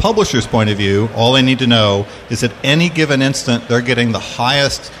from the publisher's point of view, all they need to know is at any given instant, they're getting the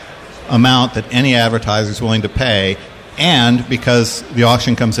highest amount that any advertiser is willing to pay. And because the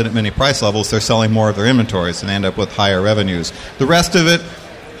auction comes in at many price levels, they're selling more of their inventories and they end up with higher revenues. The rest of it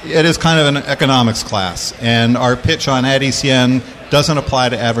is kind of an economics class. And our pitch on AdECN doesn't apply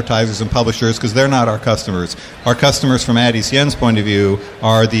to advertisers and publishers because they're not our customers. Our customers from AdECN's point of view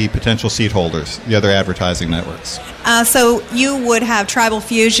are the potential seat holders, the other advertising networks. So you would have Tribal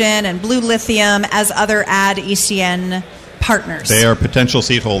Fusion and Blue Lithium as other AdECN partners. They are potential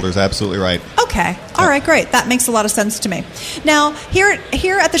seat holders, absolutely right. Okay. All right, great. That makes a lot of sense to me. Now, here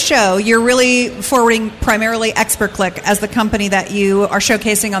at the show, you're really forwarding primarily ExpertClick as the company that you are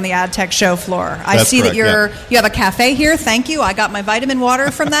showcasing on the AdTech show floor. I see that you have a cafe here. Thank you. I got my vitamin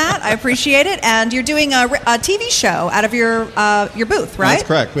water from that. I appreciate it. And you're doing a TV show out of your booth, right? That's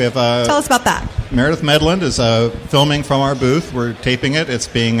correct. We have tell us about that. Meredith Medland is filming from our booth. We're taping it. It's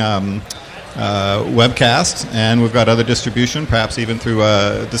being webcast, and we've got other distribution, perhaps even through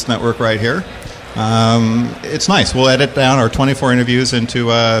this network right here. It's nice. We'll edit down our 24 interviews into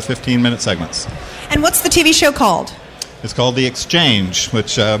 15-minute segments. And what's the TV show called? It's called The Exchange,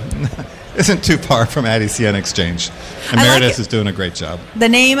 which isn't too far from AdECN Exchange. And Meredith is doing a great job. The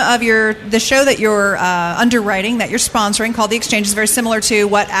name of the show that you're underwriting, that you're sponsoring, called The Exchange, is very similar to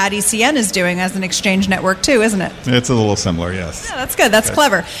what AdECN is doing as an exchange network too, isn't it? It's a little similar, yes. Yeah, that's good. That's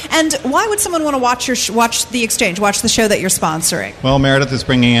clever. And why would someone want to watch The Exchange, watch the show that you're sponsoring? Well, Meredith is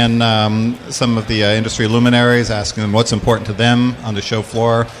bringing in some of the industry luminaries, asking them what's important to them on the show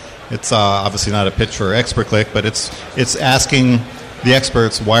floor. It's obviously not a pitch for ExpertClick, but it's asking the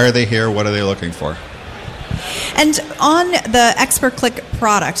experts, why are they here? What are they looking for? And on the ExpertClick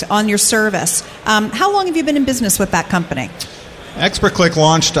product, on your service, how long have you been in business with that company? ExpertClick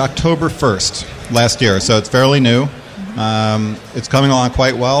launched October 1st last year, so it's fairly new. It's coming along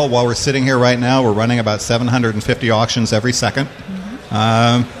quite well. While we're sitting here right now, we're running about 750 auctions every second.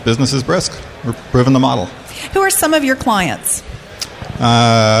 Business is brisk. We're proving the model. Who are some of your clients?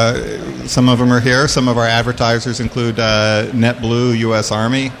 Some of them are here. Some of our advertisers include NetBlue, U.S.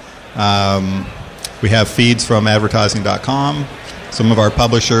 Army. We have feeds from advertising.com. Some of our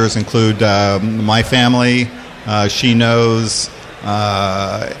publishers include My Family, She Knows,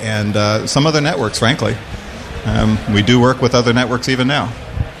 and some other networks, frankly. We do work with other networks even now.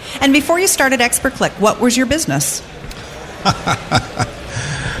 And before you started ExpertClick, what was your business?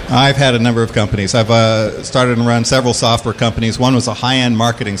 I've had a number of companies. I've started and run several software companies. One was a high-end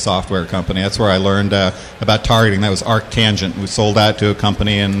marketing software company. That's where I learned about targeting. That was ArcTangent. We sold that to a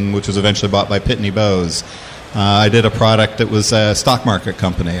company, which was eventually bought by Pitney Bowes. I did a product that was a stock market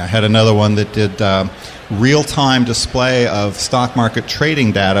company. I had another one that did real-time display of stock market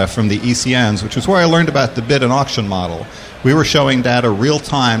trading data from the ECNs, which was where I learned about the bid and auction model. We were showing data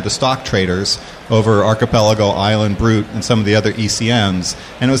real-time to stock traders over Archipelago, Island, Brute, and some of the other ECNs.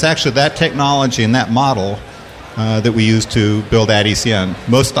 And it was actually that technology and that model that we used to build AdECN.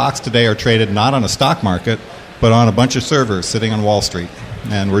 Most stocks today are traded not on a stock market, but on a bunch of servers sitting on Wall Street.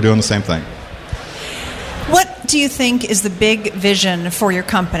 And we're doing the same thing. What do you think is the big vision for your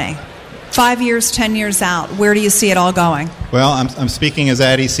company? 5 years, 10 years out, where do you see it all going? Well, I'm speaking as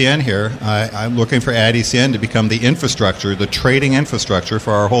AdECN here. I'm looking for AdECN to become the infrastructure, the trading infrastructure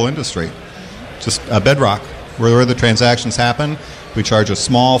for our whole industry. Just a bedrock where the transactions happen. We charge a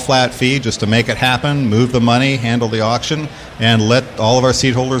small flat fee just to make it happen, move the money, handle the auction, and let all of our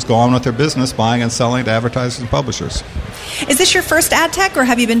seat holders go on with their business, buying and selling to advertisers and publishers. Is this your first ad tech, or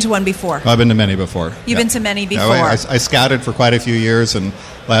have you been to one before? I've been to many before. You've been to many before. I scouted for quite a few years, and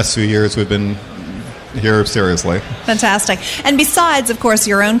last few years we've been here seriously. Fantastic. And besides, of course,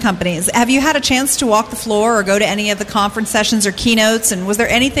 your own companies, have you had a chance to walk the floor or go to any of the conference sessions or keynotes, and was there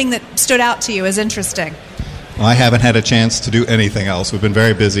anything that stood out to you as interesting? Well, I haven't had a chance to do anything else. We've been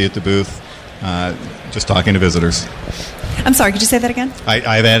very busy at the booth, just talking to visitors. I'm sorry, could you say that again?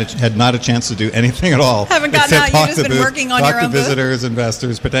 I've had not a chance to do anything at all. Haven't gotten out, you've just been working on your own booth. Talk to visitors,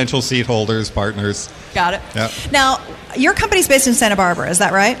 investors, potential seat holders, partners. Got it. Yep. Now, your company's based in Santa Barbara, is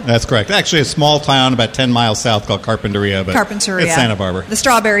that right? That's correct. Actually, a small town about 10 miles south called Carpinteria, but it's Santa Barbara. The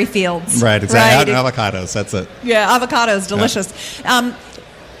strawberry fields. Right, exactly. Out in avocados, that's it. Yeah, avocados, delicious. Yeah.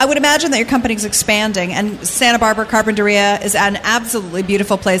 I would imagine that your company's expanding, and Santa Barbara, Carpinteria is an absolutely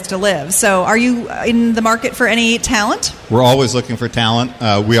beautiful place to live. So are you in the market for any talent? We're always looking for talent.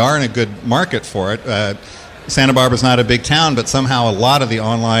 We are in a good market for it. Santa Barbara's not a big town, but somehow a lot of the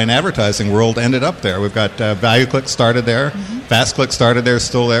online advertising world ended up there. We've got ValueClick started there, FastClick started there,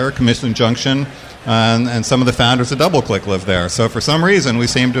 still there, Commission Junction, and some of the founders of DoubleClick live there. So for some reason, we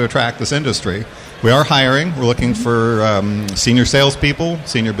seem to attract this industry. We are hiring. We're looking for senior salespeople,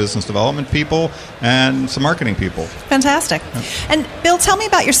 senior business development people, and some marketing people. Fantastic. Yeah. And Bill, tell me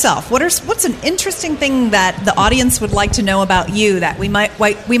about yourself. What's an interesting thing that the audience would like to know about you that we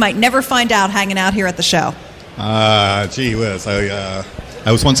might never find out hanging out here at the show? Gee whiz. I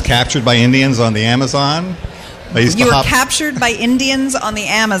was once captured by Indians on the Amazon. You were captured by Indians on the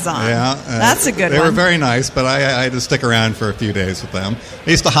Amazon. Yeah. That's a good one. They were very nice, but I had to stick around for a few days with them.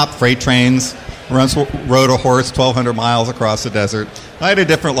 I used to hop freight trains. Once rode a horse 1,200 miles across the desert. I had a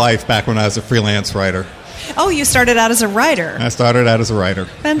different life back when I was a freelance writer. Oh, you started out as a writer. I started out as a writer.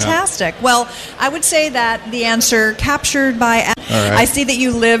 Fantastic. Yeah. Well, I would say that the answer, captured by... All right. I see that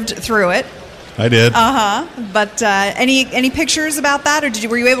you lived through it. I did. But any pictures about that, or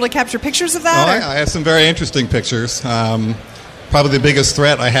were you able to capture pictures of that? I have some very interesting pictures. Probably the biggest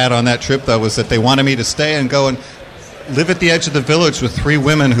threat I had on that trip, though, was that they wanted me to stay and go and live at the edge of the village with 3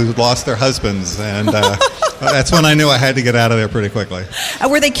 women who lost their husbands, and that's when I knew I had to get out of there pretty quickly.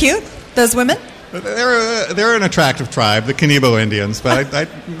 Were they cute, those women? They're an attractive tribe, the Kanibo Indians, but I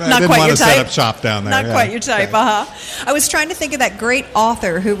didn't want to set up shop down there. Not quite your type, I was trying to think of that great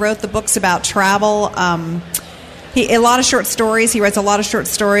author who wrote the books about travel. A lot of short stories. He writes a lot of short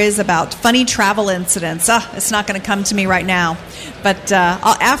stories about funny travel incidents. It's not going to come to me right now. But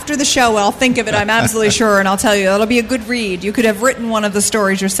after the show, I'll think of it, I'm absolutely sure, and I'll tell you, it'll be a good read. You could have written one of the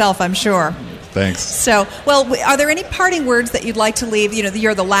stories yourself, I'm sure. Thanks. So, well, are there any parting words that you'd like to leave? You know,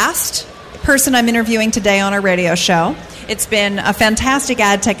 you're the last person I'm interviewing today on our radio show. It's been a fantastic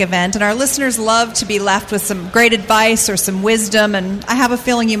AdTech event, and our listeners love to be left with some great advice or some wisdom, and I have a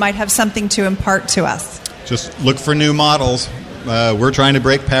feeling you might have something to impart to us. Just look for new models. We're trying to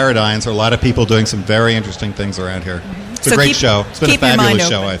break paradigms. There are a lot of people doing some very interesting things around here. It's a great show. It's been a fabulous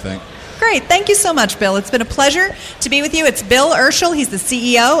show, I think. Great. Thank you so much, Bill. It's been a pleasure to be with you. It's Bill Urschel. He's the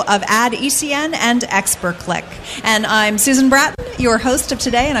CEO of AdECN and ExpertClick. And I'm Susan Bratton, your host of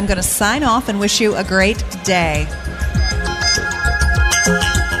today, and I'm going to sign off and wish you a great day.